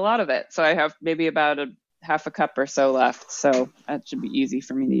used a lot of it. So I have maybe about a half a cup or so left. So that should be easy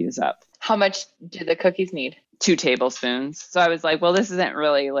for me to use up. How much do the cookies need? 2 tablespoons. So I was like, well, this isn't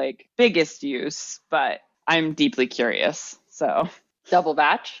really like biggest use, but I'm deeply curious. So double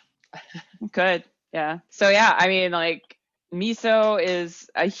batch? Could. Yeah. So yeah, I mean, like, miso is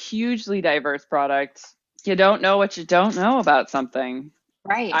a hugely diverse product. You don't know what you don't know about something.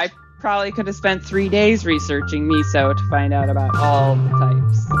 Right. I probably could have spent 3 days researching miso to find out about all the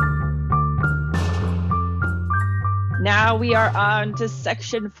types. Now we are on to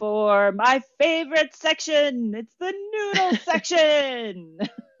section 4, my favorite section. It's the noodle section.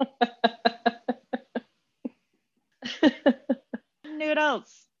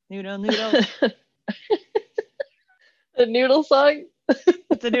 Noodles. Noodles. The noodle song?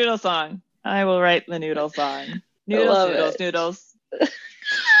 It's a noodle song. I will write the noodle song. Noodles.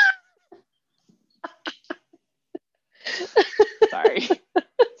 Sorry.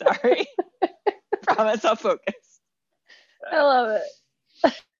 Promise I'll focus. I love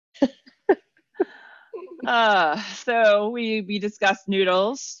it. So we discussed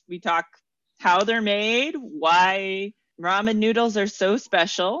noodles. We talk how they're made, why ramen noodles are so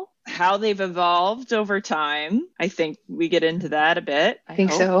special, how they've evolved over time. I think we get into that a bit. I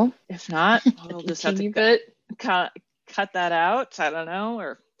think so. If not, we'll just have to cut that out. I don't know,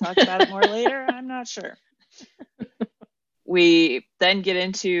 or talk about it more later. I'm not sure. We then get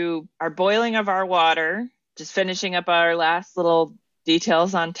into our boiling of our water, just finishing up our last little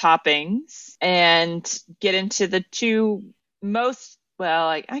details on toppings, and get into the two most, well,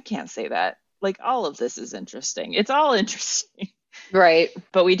 I can't say that. Like, all of this is interesting. It's all interesting. Right.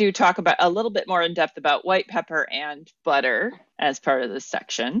 But we do talk about a little bit more in depth about white pepper and butter as part of this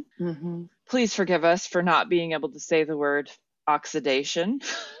section. Mm-hmm. Please forgive us for not being able to say the word oxidation.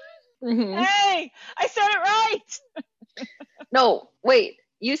 Mm-hmm. Hey, I said it right. No, wait,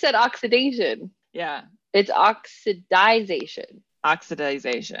 you said oxidation. Yeah. It's oxidization.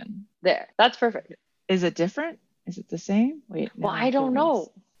 Oxidization. There. That's perfect. Is it different? Is it the same? Wait. Well, I don't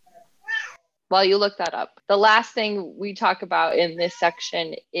know. Well, you look that up. The last thing we talk about in this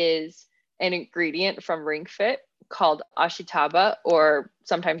section is an ingredient from Ring Fit called ashitaba, or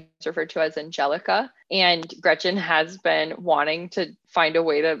sometimes referred to as angelica. And Gretchen has been wanting to find a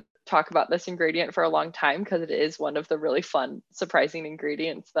way to talk about this ingredient for a long time because it is one of the really fun, surprising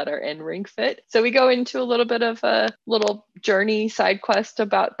ingredients that are in Ring Fit. So we go into a little bit of a little journey side quest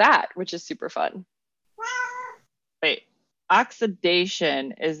about that, which is super fun. Wait.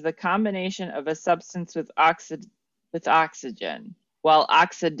 Oxidation is the combination of a substance with oxygen. while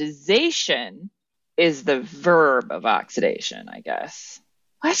oxidization is the verb of oxidation, I guess.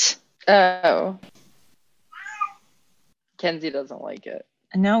 What? Oh. Kenzie doesn't like it.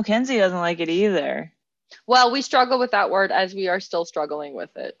 No, Kenzie doesn't like it either. Well, we struggle with that word as we are still struggling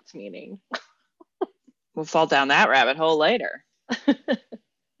with its meaning. We'll fall down that rabbit hole later.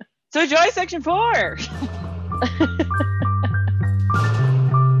 So enjoy section 4.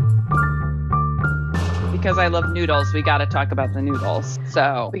 Because I love noodles, we got to talk about the noodles.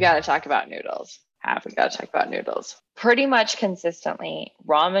 So we got to talk about noodles. We got to talk about noodles. Pretty much consistently,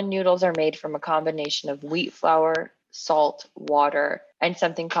 ramen noodles are made from a combination of wheat flour, salt, water, and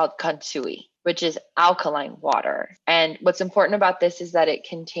something called kansui, which is alkaline water. And what's important about this is that it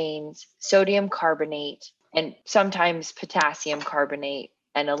contains sodium carbonate and sometimes potassium carbonate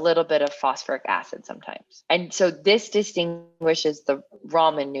and a little bit of phosphoric acid sometimes. And so this distinguishes the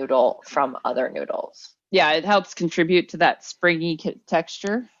ramen noodle from other noodles. Yeah, it helps contribute to that springy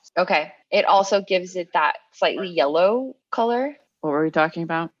texture. Okay. It also gives it that slightly yellow color. What were we talking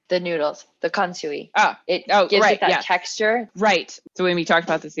about? The noodles, the kansui. It gives right, it that texture. Right. So when we talked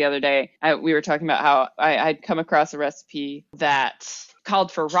about this the other day, we were talking about how I'd come across a recipe that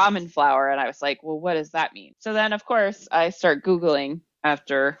called for ramen flour, and I was like, well, what does that mean? So then, of course, I start Googling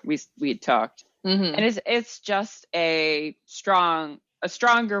after we'd talked, and it's just a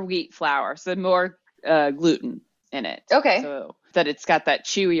stronger wheat flour, so more gluten in it. Okay. So that it's got that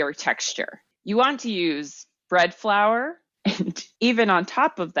chewier texture. You want to use bread flour, and even on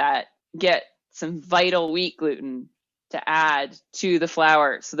top of that, get some vital wheat gluten to add to the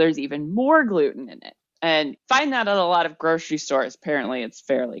flour, so there's even more gluten in it. And find that at a lot of grocery stores. Apparently, it's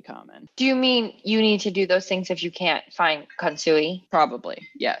fairly common. Do you mean you need to do those things if you can't find kansui? Probably,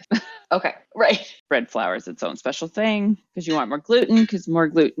 yes. Okay, right. Bread flour is its own special thing because you want more gluten, because more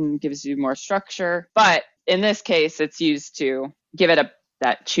gluten gives you more structure. But in this case, it's used to give it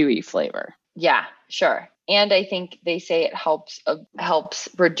that chewy flavor. Yeah, sure. And I think they say it helps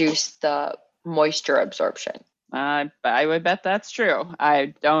reduce the moisture absorption. I would bet that's true.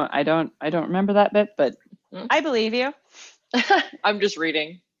 I don't remember that bit, but I believe you. I'm just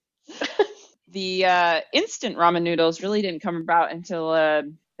reading. The instant ramen noodles really didn't come about until I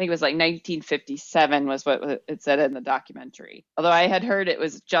think it was like 1957 was what it said in the documentary. Although I had heard it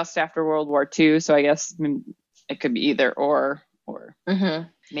was just after World War II, so I guess it could be either or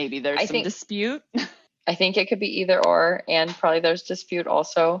maybe there's some dispute. I think it could be either or, and probably there's dispute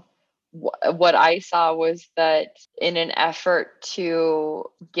also. What I saw was that in an effort to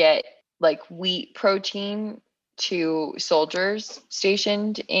get like wheat protein to soldiers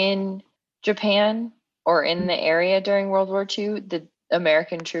stationed in Japan or in the area during World War II, the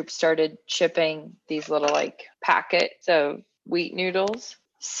American troops started shipping these little like packets of wheat noodles.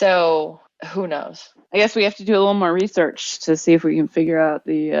 So who knows? I guess we have to do a little more research to see if we can figure out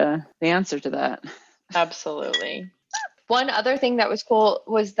the answer to that. Absolutely. One other thing that was cool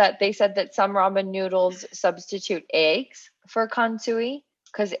was that they said that some ramen noodles substitute eggs for kansui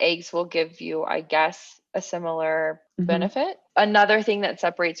because eggs will give you, I guess, a similar benefit. Another thing that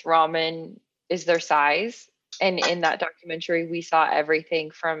separates ramen is their size. And in that documentary, we saw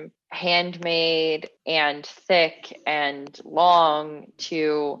everything from handmade and thick and long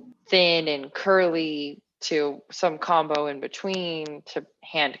to thin and curly to some combo in between to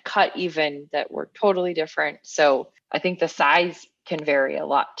hand cut even that were totally different. So I think the size can vary a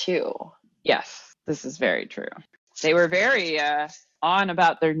lot too. Yes, this is very true. They were very on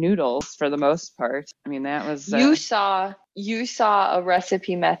about their noodles for the most part. I mean, that was you saw a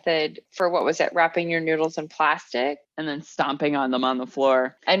recipe method for what was it? Wrapping your noodles in plastic and then stomping on them on the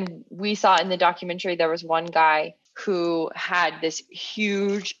floor. And we saw in the documentary there was one guy who had this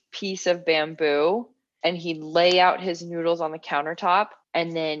huge piece of bamboo and he'd lay out his noodles on the countertop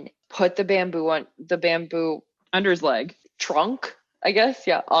and then put the bamboo under his leg trunk, I guess,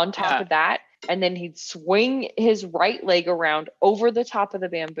 on top of that. And then he'd swing his right leg around over the top of the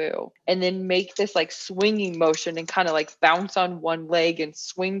bamboo and then make this like swinging motion and kind of like bounce on one leg and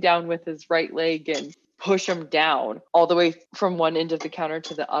swing down with his right leg and push him down all the way from one end of the counter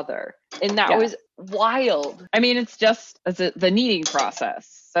to the other. And that was wild. I mean, it's the kneading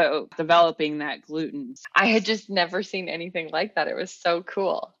process. So developing that gluten. I had just never seen anything like that. It was so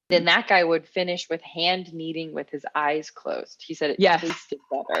cool. Then that guy would finish with hand kneading with his eyes closed. He said it tasted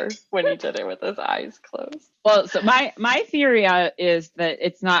better when he did it with his eyes closed. Well, so my theory is that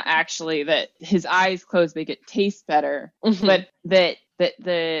it's not actually that his eyes closed make it taste better, but that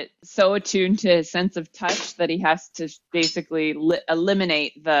the so attuned to his sense of touch that he has to basically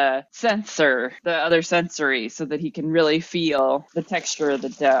eliminate the other sensory, so that he can really feel the texture of the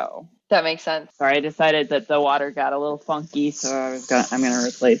dough. That makes sense. Sorry, I decided that the water got a little funky, so I'm gonna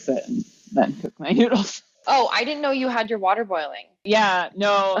replace it and then cook my noodles. Oh, I didn't know you had your water boiling. Yeah,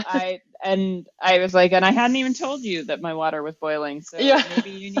 no, I was like, and I hadn't even told you that my water was boiling, so Yeah. maybe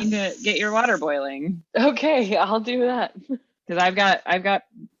you need to get your water boiling. Okay, I'll do that. Because I've got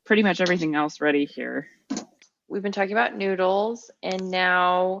pretty much everything else ready here. We've been talking about noodles, and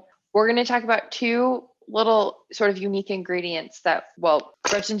now we're going to talk about two little sort of unique ingredients that, well,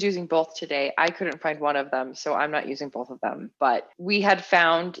 Gretchen's using both today. I couldn't find one of them, so I'm not using both of them. But we had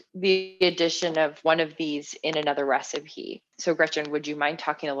found the addition of one of these in another recipe. So Gretchen, would you mind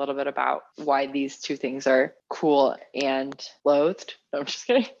talking a little bit about why these two things are cool and loathed? No, I'm just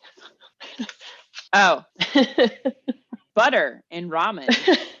kidding. Oh, butter in ramen,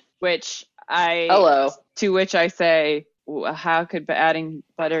 which Hello. to which I say, how could adding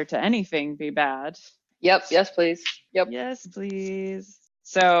butter to anything be bad? Yep. Yes, please. Yep. Yes, please.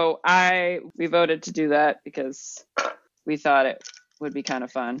 So we voted to do that because we thought it would be kind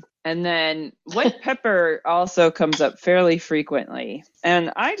of fun. And then white pepper also comes up fairly frequently.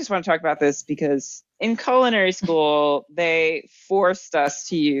 And I just want to talk about this because in culinary school, they forced us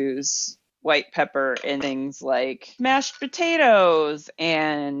to use white pepper in things like mashed potatoes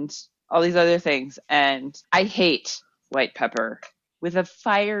and all these other things. And I hate white pepper with a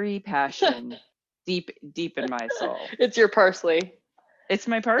fiery passion deep in my soul. It's your parsley. It's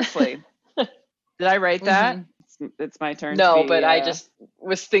my parsley. Did I write that? Mm-hmm. It's my turn. No, but I just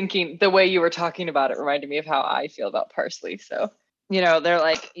was thinking the way you were talking about it reminded me of how I feel about parsley. So, they're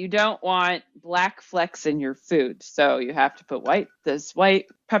like, you don't want black flecks in your food, so you have to put this white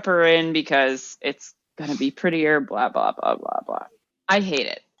pepper in because it's gonna be prettier. Blah blah blah blah blah. I hate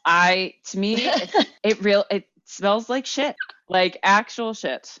it. To me, it smells like shit, like actual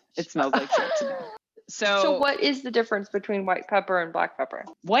shit. It smells like shit to me. So what is the difference between white pepper and black pepper?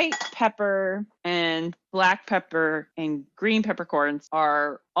 White pepper and black pepper and green peppercorns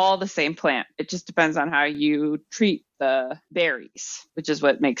are all the same plant. It just depends on how you treat the berries, which is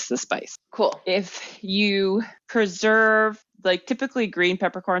what makes the spice. Cool. If you preserve, like typically green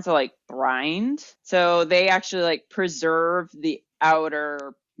peppercorns are like brined, so they actually like preserve the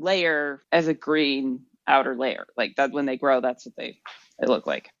outer layer as a green outer layer. Like that when they grow, that's what they look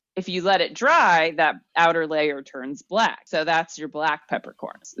like. If you let it dry, that outer layer turns black. So that's your black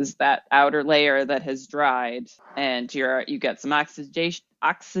peppercorns, is that outer layer that has dried and you get some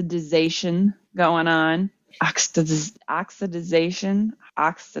oxidization going on. Oxidization.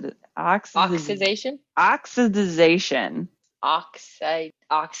 Oxidization?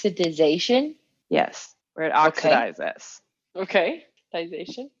 Yes, where it oxidizes. Okay.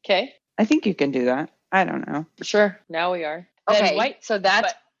 Oxidization. Okay. I think you can do that. I don't know. Sure. Now we are. Okay. So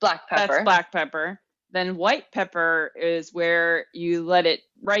that's black pepper. That's black pepper. Then white pepper is where you let it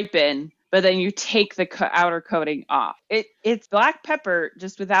ripen, but then you take the outer coating off. It's black pepper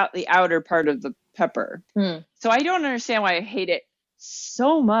just without the outer part of the pepper. So I don't understand why I hate it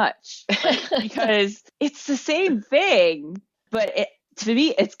so much, because it's the same thing, but to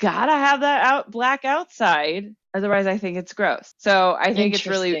me it's gotta have that black outside. Otherwise, I think it's gross. So I think it's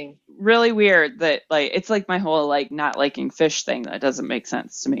really, really weird that it's like my whole not liking fish thing that doesn't make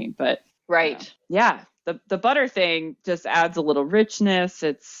sense to me. But right, yeah, the butter thing just adds a little richness.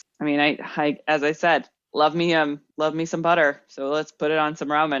 I as I said, love me some butter. So let's put it on some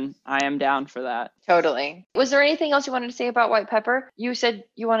ramen. I am down for that. Totally. Was there anything else you wanted to say about white pepper? You said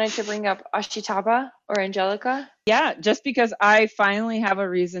you wanted to bring up ashitaba or angelica. Yeah, just because I finally have a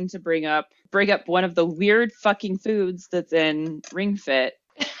reason to bring up one of the weird fucking foods that's in Ring Fit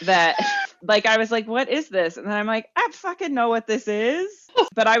that I was like, what is this? And then I'm like, I fucking know what this is.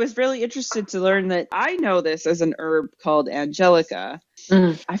 But I was really interested to learn that I know this as an herb called angelica.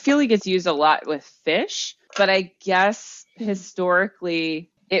 I feel like it's used a lot with fish, but I guess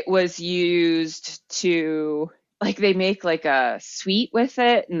historically it was used to they make a sweet with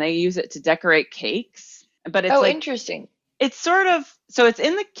it and they use it to decorate cakes. But it's interesting. It's sort of, so it's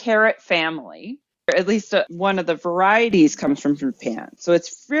in the carrot family, or at least one of the varieties comes from Japan. So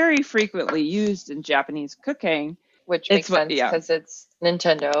it's very frequently used in Japanese cooking. Which makes sense because it's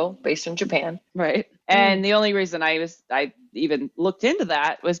Nintendo based in Japan. Right. And the only reason I even looked into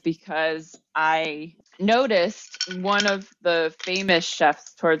that was because I noticed one of the famous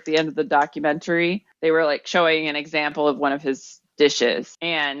chefs towards the end of the documentary, they were showing an example of one of his dishes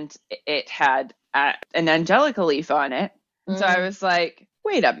and it had an angelica leaf on it. And so I was like,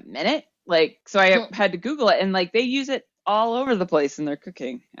 wait a minute. So I had to Google it and they use it all over the place in their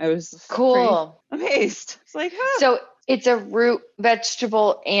cooking. I was cool. Amazed. It's huh. So it's a root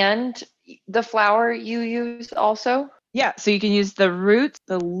vegetable and the flour you use also? Yeah, so you can use the roots,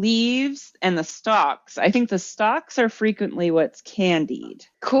 the leaves, and the stalks. I think the stalks are frequently what's candied.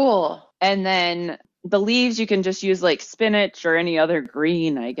 Cool. And then the leaves you can just use like spinach or any other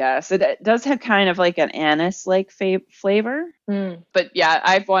green, I guess. It does have kind of like an anise-like flavor. Mm. But yeah,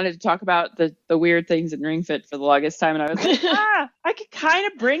 I've wanted to talk about the weird things in Ring Fit for the longest time, and I was like, I could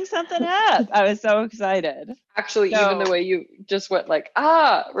kind of bring something up. I was so excited. Actually, even the So way you just went like,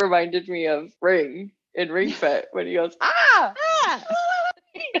 reminded me of Ring in Ring Fit when he goes, ah,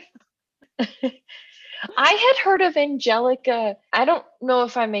 I had heard of Angelica. I don't know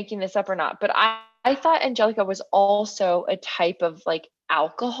if I'm making this up or not, but I thought Angelica was also a type of like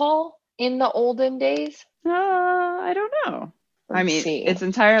alcohol in the olden days. I don't know. I Let's mean, it's see.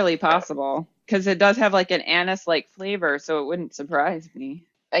 entirely possible because it does have like an anise-like flavor, so it wouldn't surprise me.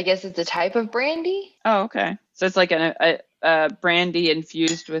 I guess it's a type of brandy. Oh, okay. So it's like a brandy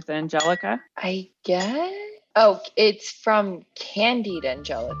infused with Angelica. I guess. Oh, it's from candied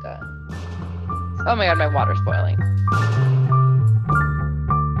Angelica. Oh my God, my water's boiling.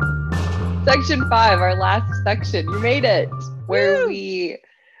 Section 5, our last section. You made it. Where Woo! we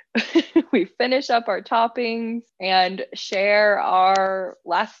we finish up our toppings and share our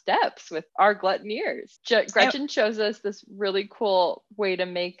last steps with our glutoneers. Gretchen shows us this really cool way to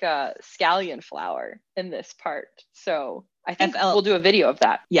make a scallion flour in this part. So I think we'll do a video of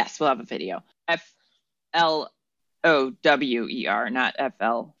that. Yes, we'll have a video. FLOWER, not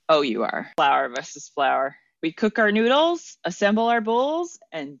FLOUR. Flour versus flour. We cook our noodles, assemble our bowls,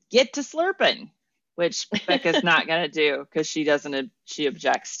 and get to slurping, which Becca's not going to do because she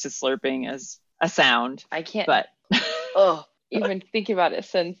objects to slurping as a sound. I can't. But even thinking about it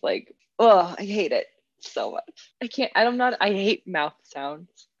since I hate it so much. I can't. I hate mouth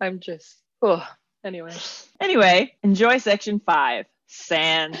sounds. I'm just, anyway. Anyway, enjoy section 5,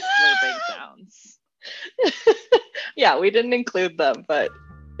 sand slurping sounds. Yeah, we didn't include them, but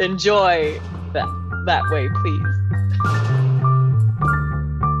enjoy that way, please.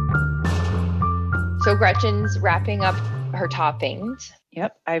 So Gretchen's wrapping up her toppings.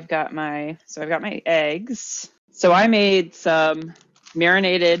 Yep, I've got my eggs. So I made some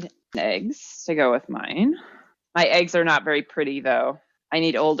marinated eggs to go with mine. My eggs are not very pretty though. I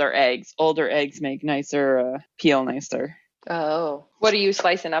need older eggs. Older eggs make nicer, peel nicer. Oh, what are you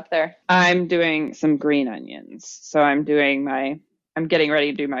slicing up there? I'm doing some green onions. So I'm getting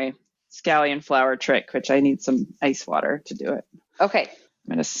ready to do my scallion flour trick, which I need some ice water to do it. Okay. I'm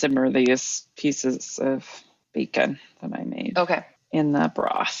going to simmer these pieces of bacon that I made. Okay. In the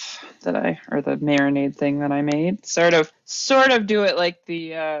broth or the marinade thing that I made. Sort of do it like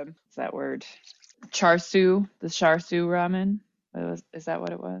the, what's that word? The char siu ramen. Is that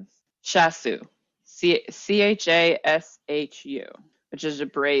what it was? Chashu. CHASHU, which is a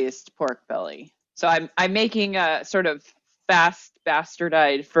braised pork belly. So I'm making a sort of fast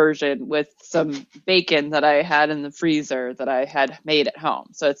bastardized version with some bacon that I had in the freezer that I had made at home.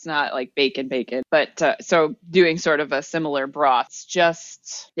 So it's not like bacon, but so doing sort of a similar broth. It's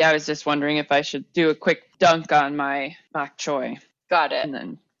just, I was just wondering if I should do a quick dunk on my bok choy. Got it.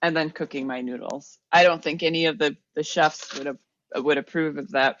 And then cooking my noodles. I don't think any of the chefs would approve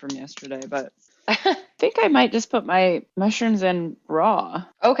of that from yesterday, but I think I might just put my mushrooms in raw.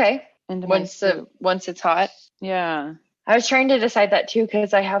 Okay. Into once it's hot. Yeah. I was trying to decide that too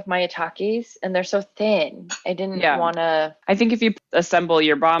because I have my itakis and they're so thin. I didn't want to. I think if you assemble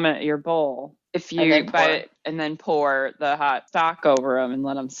your bowl, if you and then pour the hot stock over them and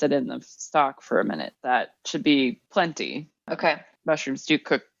let them sit in the stock for a minute, that should be plenty. Okay. Mushrooms do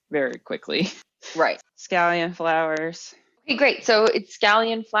cook very quickly. Right. Scallion flowers. Okay, great. So it's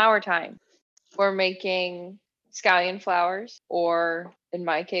scallion flour time. We're making scallion flowers, or in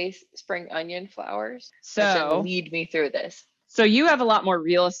my case, spring onion flowers. So lead me through this. So you have a lot more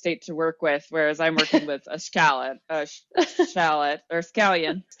real estate to work with, whereas I'm working with a scallion. We're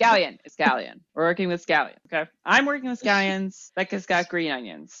working with scallion. Okay. I'm working with scallions. Becca's got green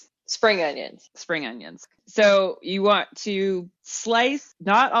onions. Spring onions. So you want to slice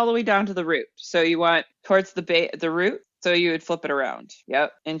not all the way down to the root. So you want towards the root. So you would flip it around.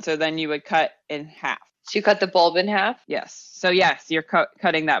 Yep. And so then you would cut in half. So you cut the bulb in half? Yes. So yes, you're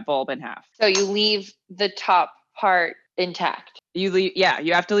cutting that bulb in half. So you leave the top part intact. You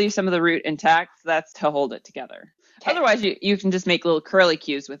have to leave some of the root intact. That's to hold it together. Okay. Otherwise, you can just make little curly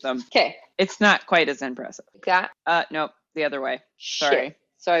cues with them. Okay. It's not quite as impressive. Like that? Nope. The other way. Shit. Sorry.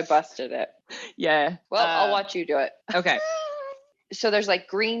 So I busted it. Yeah. Well, I'll watch you do it. Okay. So there's like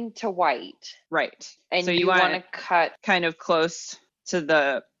green to white. Right. And so you want to cut kind of close to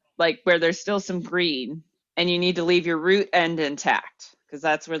the, like where there's still some green, and you need to leave your root end intact because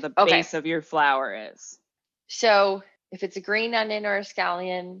that's where the base of your flour is. So if it's a green onion or a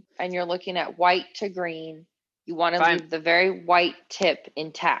scallion and you're looking at white to green, you want to Fine. leave the very white tip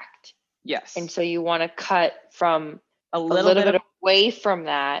intact. Yes. And so you want to cut from a a little little bit bit away from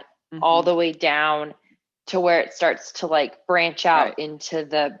that all Mhm. the way down to where it starts to like branch out Right. into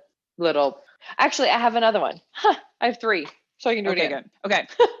the little. Actually, I have another one. I have 3, so I can do it Okay, again. good. Okay.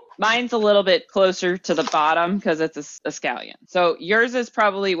 Mine's a little bit closer to the bottom because it's a scallion. So yours is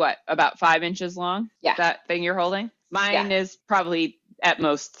probably what, about 5 inches long? Yeah. That thing you're holding? Mine Yeah. is probably at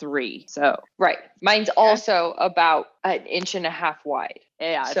most 3. So Right. Mine's also about 1.5 inches wide.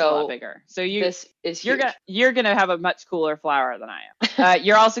 yeah, it's a So lot bigger. So this is you're huge. you're gonna have a much cooler flour than I am.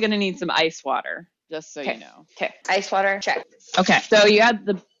 You're also gonna need some ice water, just so you know. Okay. Ice water, check. Okay. So you had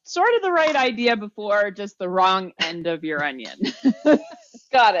the sort of the right idea before, just the wrong end of your onion.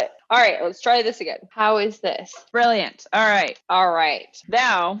 Got it. All right, let's try this again. How is this? Brilliant. All right. All right.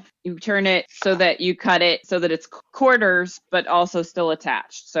 Now you turn it so that you cut it so that it's quarters, but also still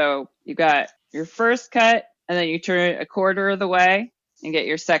attached. So you got your first cut, and then you turn it a quarter of the way and get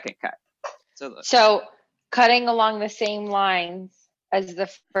your second cut. So cutting along the same lines as the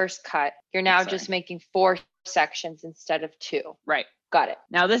first cut, you're now just making 4 sections instead of 2. Right. Got it.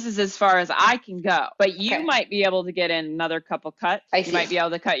 Now this is as far as I can go, but you might be able to get in another couple cuts. You might be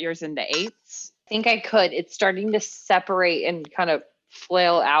able to cut yours into 8ths. I think I could. It's starting to separate and kind of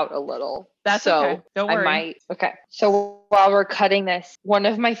flail out a little. That's okay. Don't worry. Okay. So while we're cutting this, one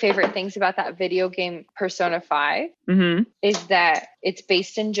of my favorite things about that video game Persona 5 is that it's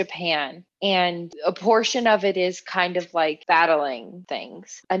based in Japan. And a portion of it is kind of like battling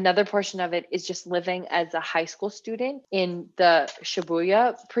things. Another portion of it is just living as a high school student in the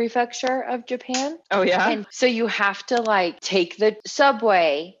Shibuya prefecture of Japan. Oh, yeah. And so you have to like take the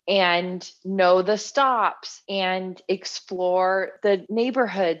subway and know the stops and explore the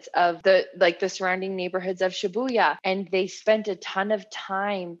neighborhoods of the surrounding neighborhoods of Shibuya. And they spent a ton of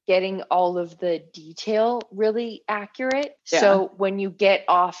time getting all of the detail really accurate. Yeah. So when you get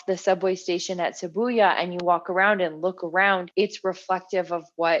off the subway station at Shibuya and you walk around and look around, it's reflective of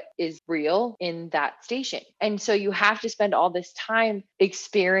what is real in that station. And so you have to spend all this time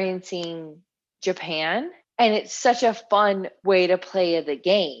experiencing Japan. And it's such a fun way to play the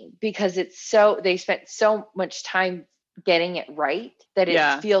game because they spent so much time getting it right that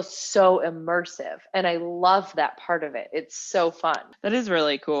it feels so immersive. And I love that part of it. It's so fun. That is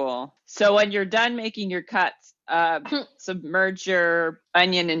really cool. So when you're done making your cuts, submerge your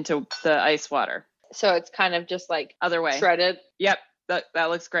onion into the ice water. So it's kind of just like other way. Shredded. Yep. That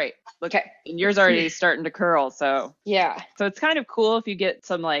looks great. Okay. And yours already starting to curl, so. Yeah. So it's kind of cool if you get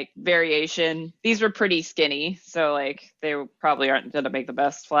some like variation. These were pretty skinny, so like they probably aren't going to make the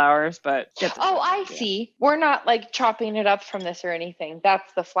best flowers, but. I see. We're not like chopping it up from this or anything.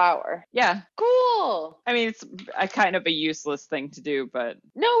 That's the flour. Yeah. Cool. I mean, it's a kind of a useless thing to do, but.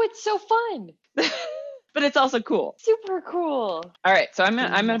 No, it's so fun. But it's also cool. Super cool. All right, so I'm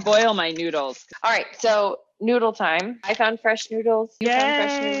gonna boil my noodles. All right, so noodle time. I found fresh noodles. You found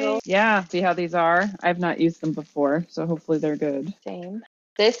fresh noodles. Yeah, see how these are? I've not used them before, so hopefully they're good. Same.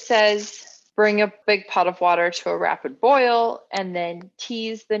 This says bring a big pot of water to a rapid boil and then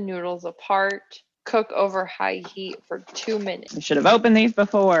tease the noodles apart. Cook over high heat for 2 minutes. I should have opened these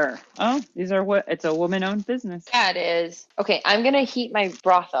before. Oh, these are it's a woman-owned business. Yeah, it is. Okay, I'm going to heat my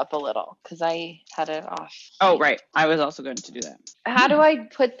broth up a little because I had it off. Oh, right. I was also going to do that. How do I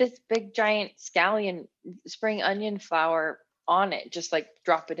put this big giant scallion spring onion flour on it? Just like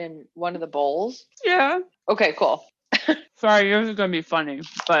drop it in one of the bowls? Yeah. Okay, cool. Sorry, yours is going to be funny,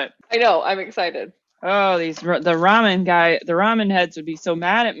 but. I know, I'm excited. Oh, the ramen heads would be so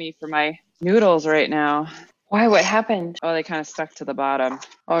mad at me for my noodles right now. Why? What happened? Oh, they kind of stuck to the bottom.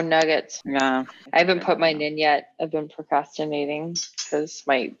 Oh, nuggets. Yeah. I haven't put mine in yet. I've been procrastinating because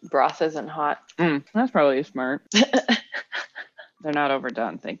my broth isn't hot. That's probably smart. They're not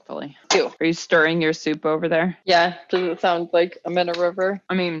overdone, thankfully. Ew. Are you stirring your soup over there? Yeah. Does it sound like I'm in a river?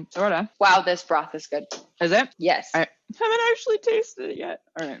 I mean, sort of. Wow, this broth is good. Is it? Yes. I haven't actually tasted it yet.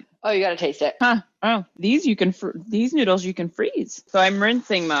 All right. Oh, you got to taste it. Huh. Oh, these noodles you can freeze. So I'm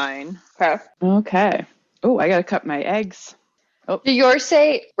rinsing mine. Okay. Okay. Oh, I got to cut my eggs. Oh. Do yours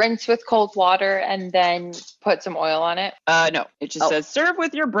say rinse with cold water and then put some oil on it? No. It just says serve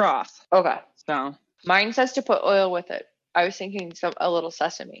with your broth. Okay. So. Mine says to put oil with it. I was thinking a little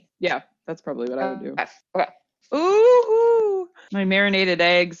sesame. Yeah, that's probably what I would do. Okay. Ooh, my marinated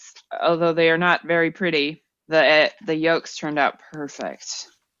eggs, although they are not very pretty, the yolks turned out perfect.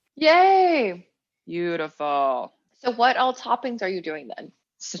 Yay! Beautiful. So what all toppings are you doing then?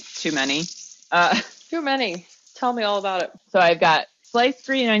 Too many. Too many. Tell me all about it. So I've got sliced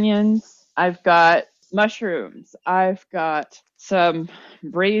green onions. I've got mushrooms. I've got some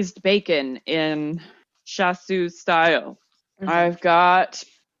braised bacon in chassou style. I've got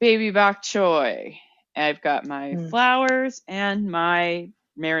baby bok choy. I've got my flowers and my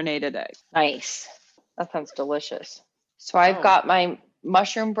marinated egg. Nice. That sounds delicious. So I've got my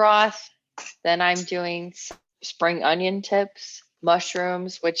mushroom broth. Then I'm doing spring onion tips,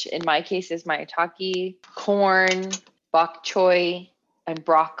 mushrooms, which in my case is maitake, corn, bok choy, and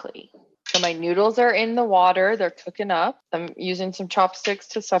broccoli. So my noodles are in the water. They're cooking up. I'm using some chopsticks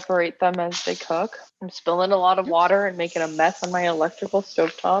to separate them as they cook. I'm spilling a lot of water and making a mess on my electrical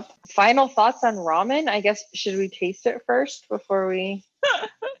stovetop. Final thoughts on ramen? I guess, should we taste it first before we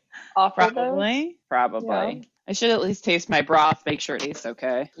offer those? Probably. Yeah. I should at least taste my broth, make sure it tastes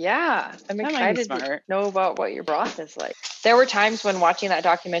okay. Yeah, I'm That might be excited to smart. know about what your broth is like. There were times when watching that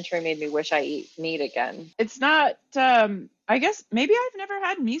documentary made me wish I eat meat again. It's not, I guess maybe I've never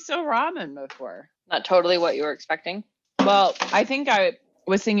had miso ramen before. Not totally what you were expecting. Well, I think I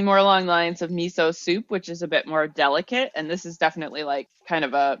was thinking more along the lines of miso soup, which is a bit more delicate. And this is definitely like kind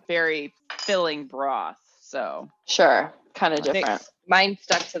of a very filling broth. So Sure, kind of different. Mine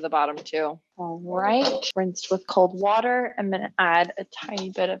stuck to the bottom too. All right, rinsed with cold water. I'm going to add a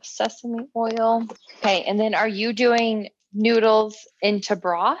tiny bit of sesame oil. Okay, and then are you doing noodles into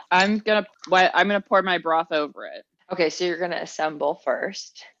broth? I'm gonna pour my broth over it. Okay, so you're going to assemble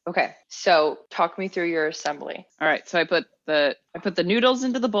first. Okay, so talk me through your assembly. All right, so I put the noodles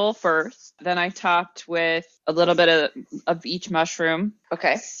into the bowl first. Then I topped with a little bit of each mushroom.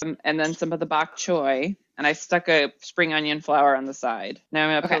 Okay. And then some of the bok choy. And I stuck a spring onion flower on the side. Now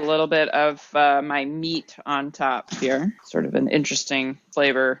I'm going to put a little bit of my meat on top here. Sort of an interesting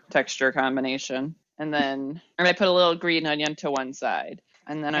flavor texture combination. And then I'm going to put a little green onion to one side.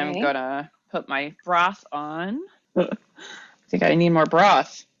 And then I'm going to put my broth on. I think I need more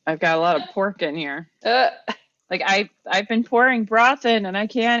broth. I've got a lot of pork in here. Like I've been pouring broth in and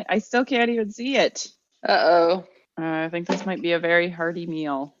I still can't even see it. Uh-oh. I think this might be a very hearty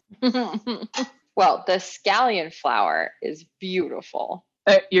meal. Well, the scallion flour is beautiful.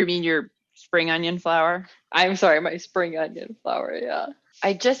 You mean your spring onion flour? I'm sorry, my spring onion flour, yeah.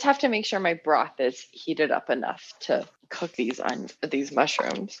 I just have to make sure my broth is heated up enough to cook these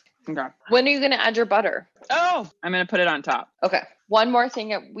mushrooms. Okay. When are you going to add your butter? Oh, I'm going to put it on top. Okay. One more thing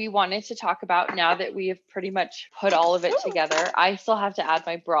that we wanted to talk about now that we have pretty much put all of it together. I still have to add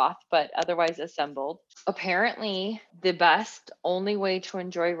my broth, but otherwise assembled. Apparently, the best, only way to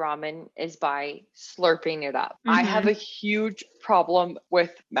enjoy ramen is by slurping it up. I have a huge problem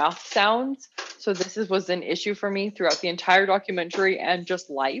with mouth sounds. So this was an issue for me throughout the entire documentary and just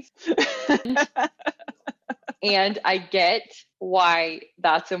life. And I get why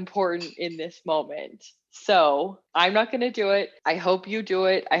that's important in this moment. So I'm not going to do it. I hope you do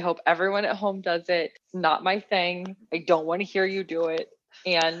it. I hope everyone at home does it. It's not my thing. I don't want to hear you do it.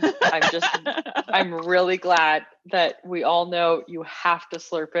 And I'm really glad that we all know you have to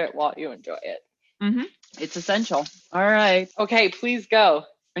slurp it while you enjoy it. Mm-hmm. It's essential. All right. Okay, please go.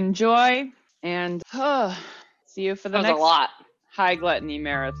 Enjoy and see you for the next high gluttony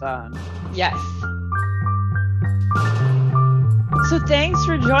marathon. Yes. So thanks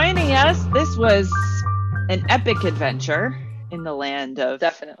for joining us. This was an epic adventure in the land of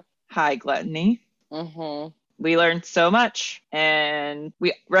high gluttony. Mm-hmm. We learned so much, and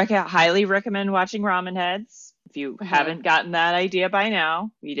we highly recommend watching Ramen Heads. If you haven't gotten that idea by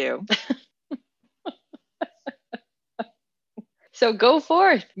now, we do. So go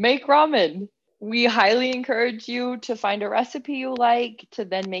forth, make ramen. We highly encourage you to find a recipe you like, to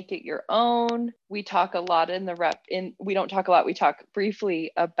then make it your own. We talk a lot we don't talk a lot, we talk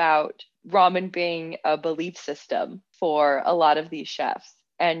briefly about ramen being a belief system for a lot of these chefs.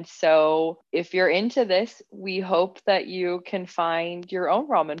 And so if you're into this, we hope that you can find your own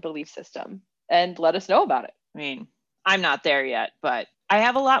ramen belief system and let us know about it. I mean, I'm not there yet, but I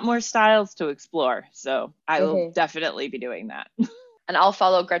have a lot more styles to explore. So I will definitely be doing that. And I'll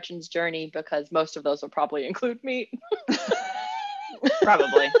follow Gretchen's journey because most of those will probably include meat.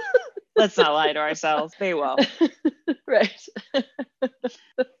 Probably. Let's not lie to ourselves. They will. Right.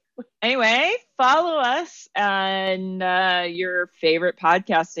 Anyway, follow us on your favorite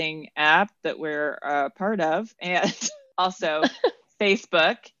podcasting app that we're a part of, and also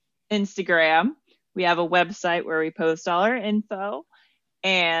Facebook, Instagram. We have a website where we post all our info,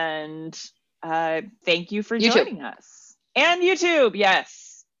 and thank you for joining us. And YouTube,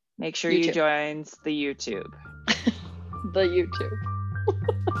 yes. Make sure you join the YouTube. The YouTube.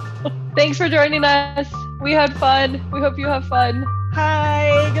 Thanks for joining us. We had fun. We hope you have fun.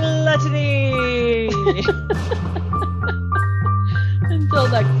 High gluttony. Until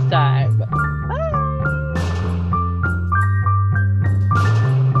next time.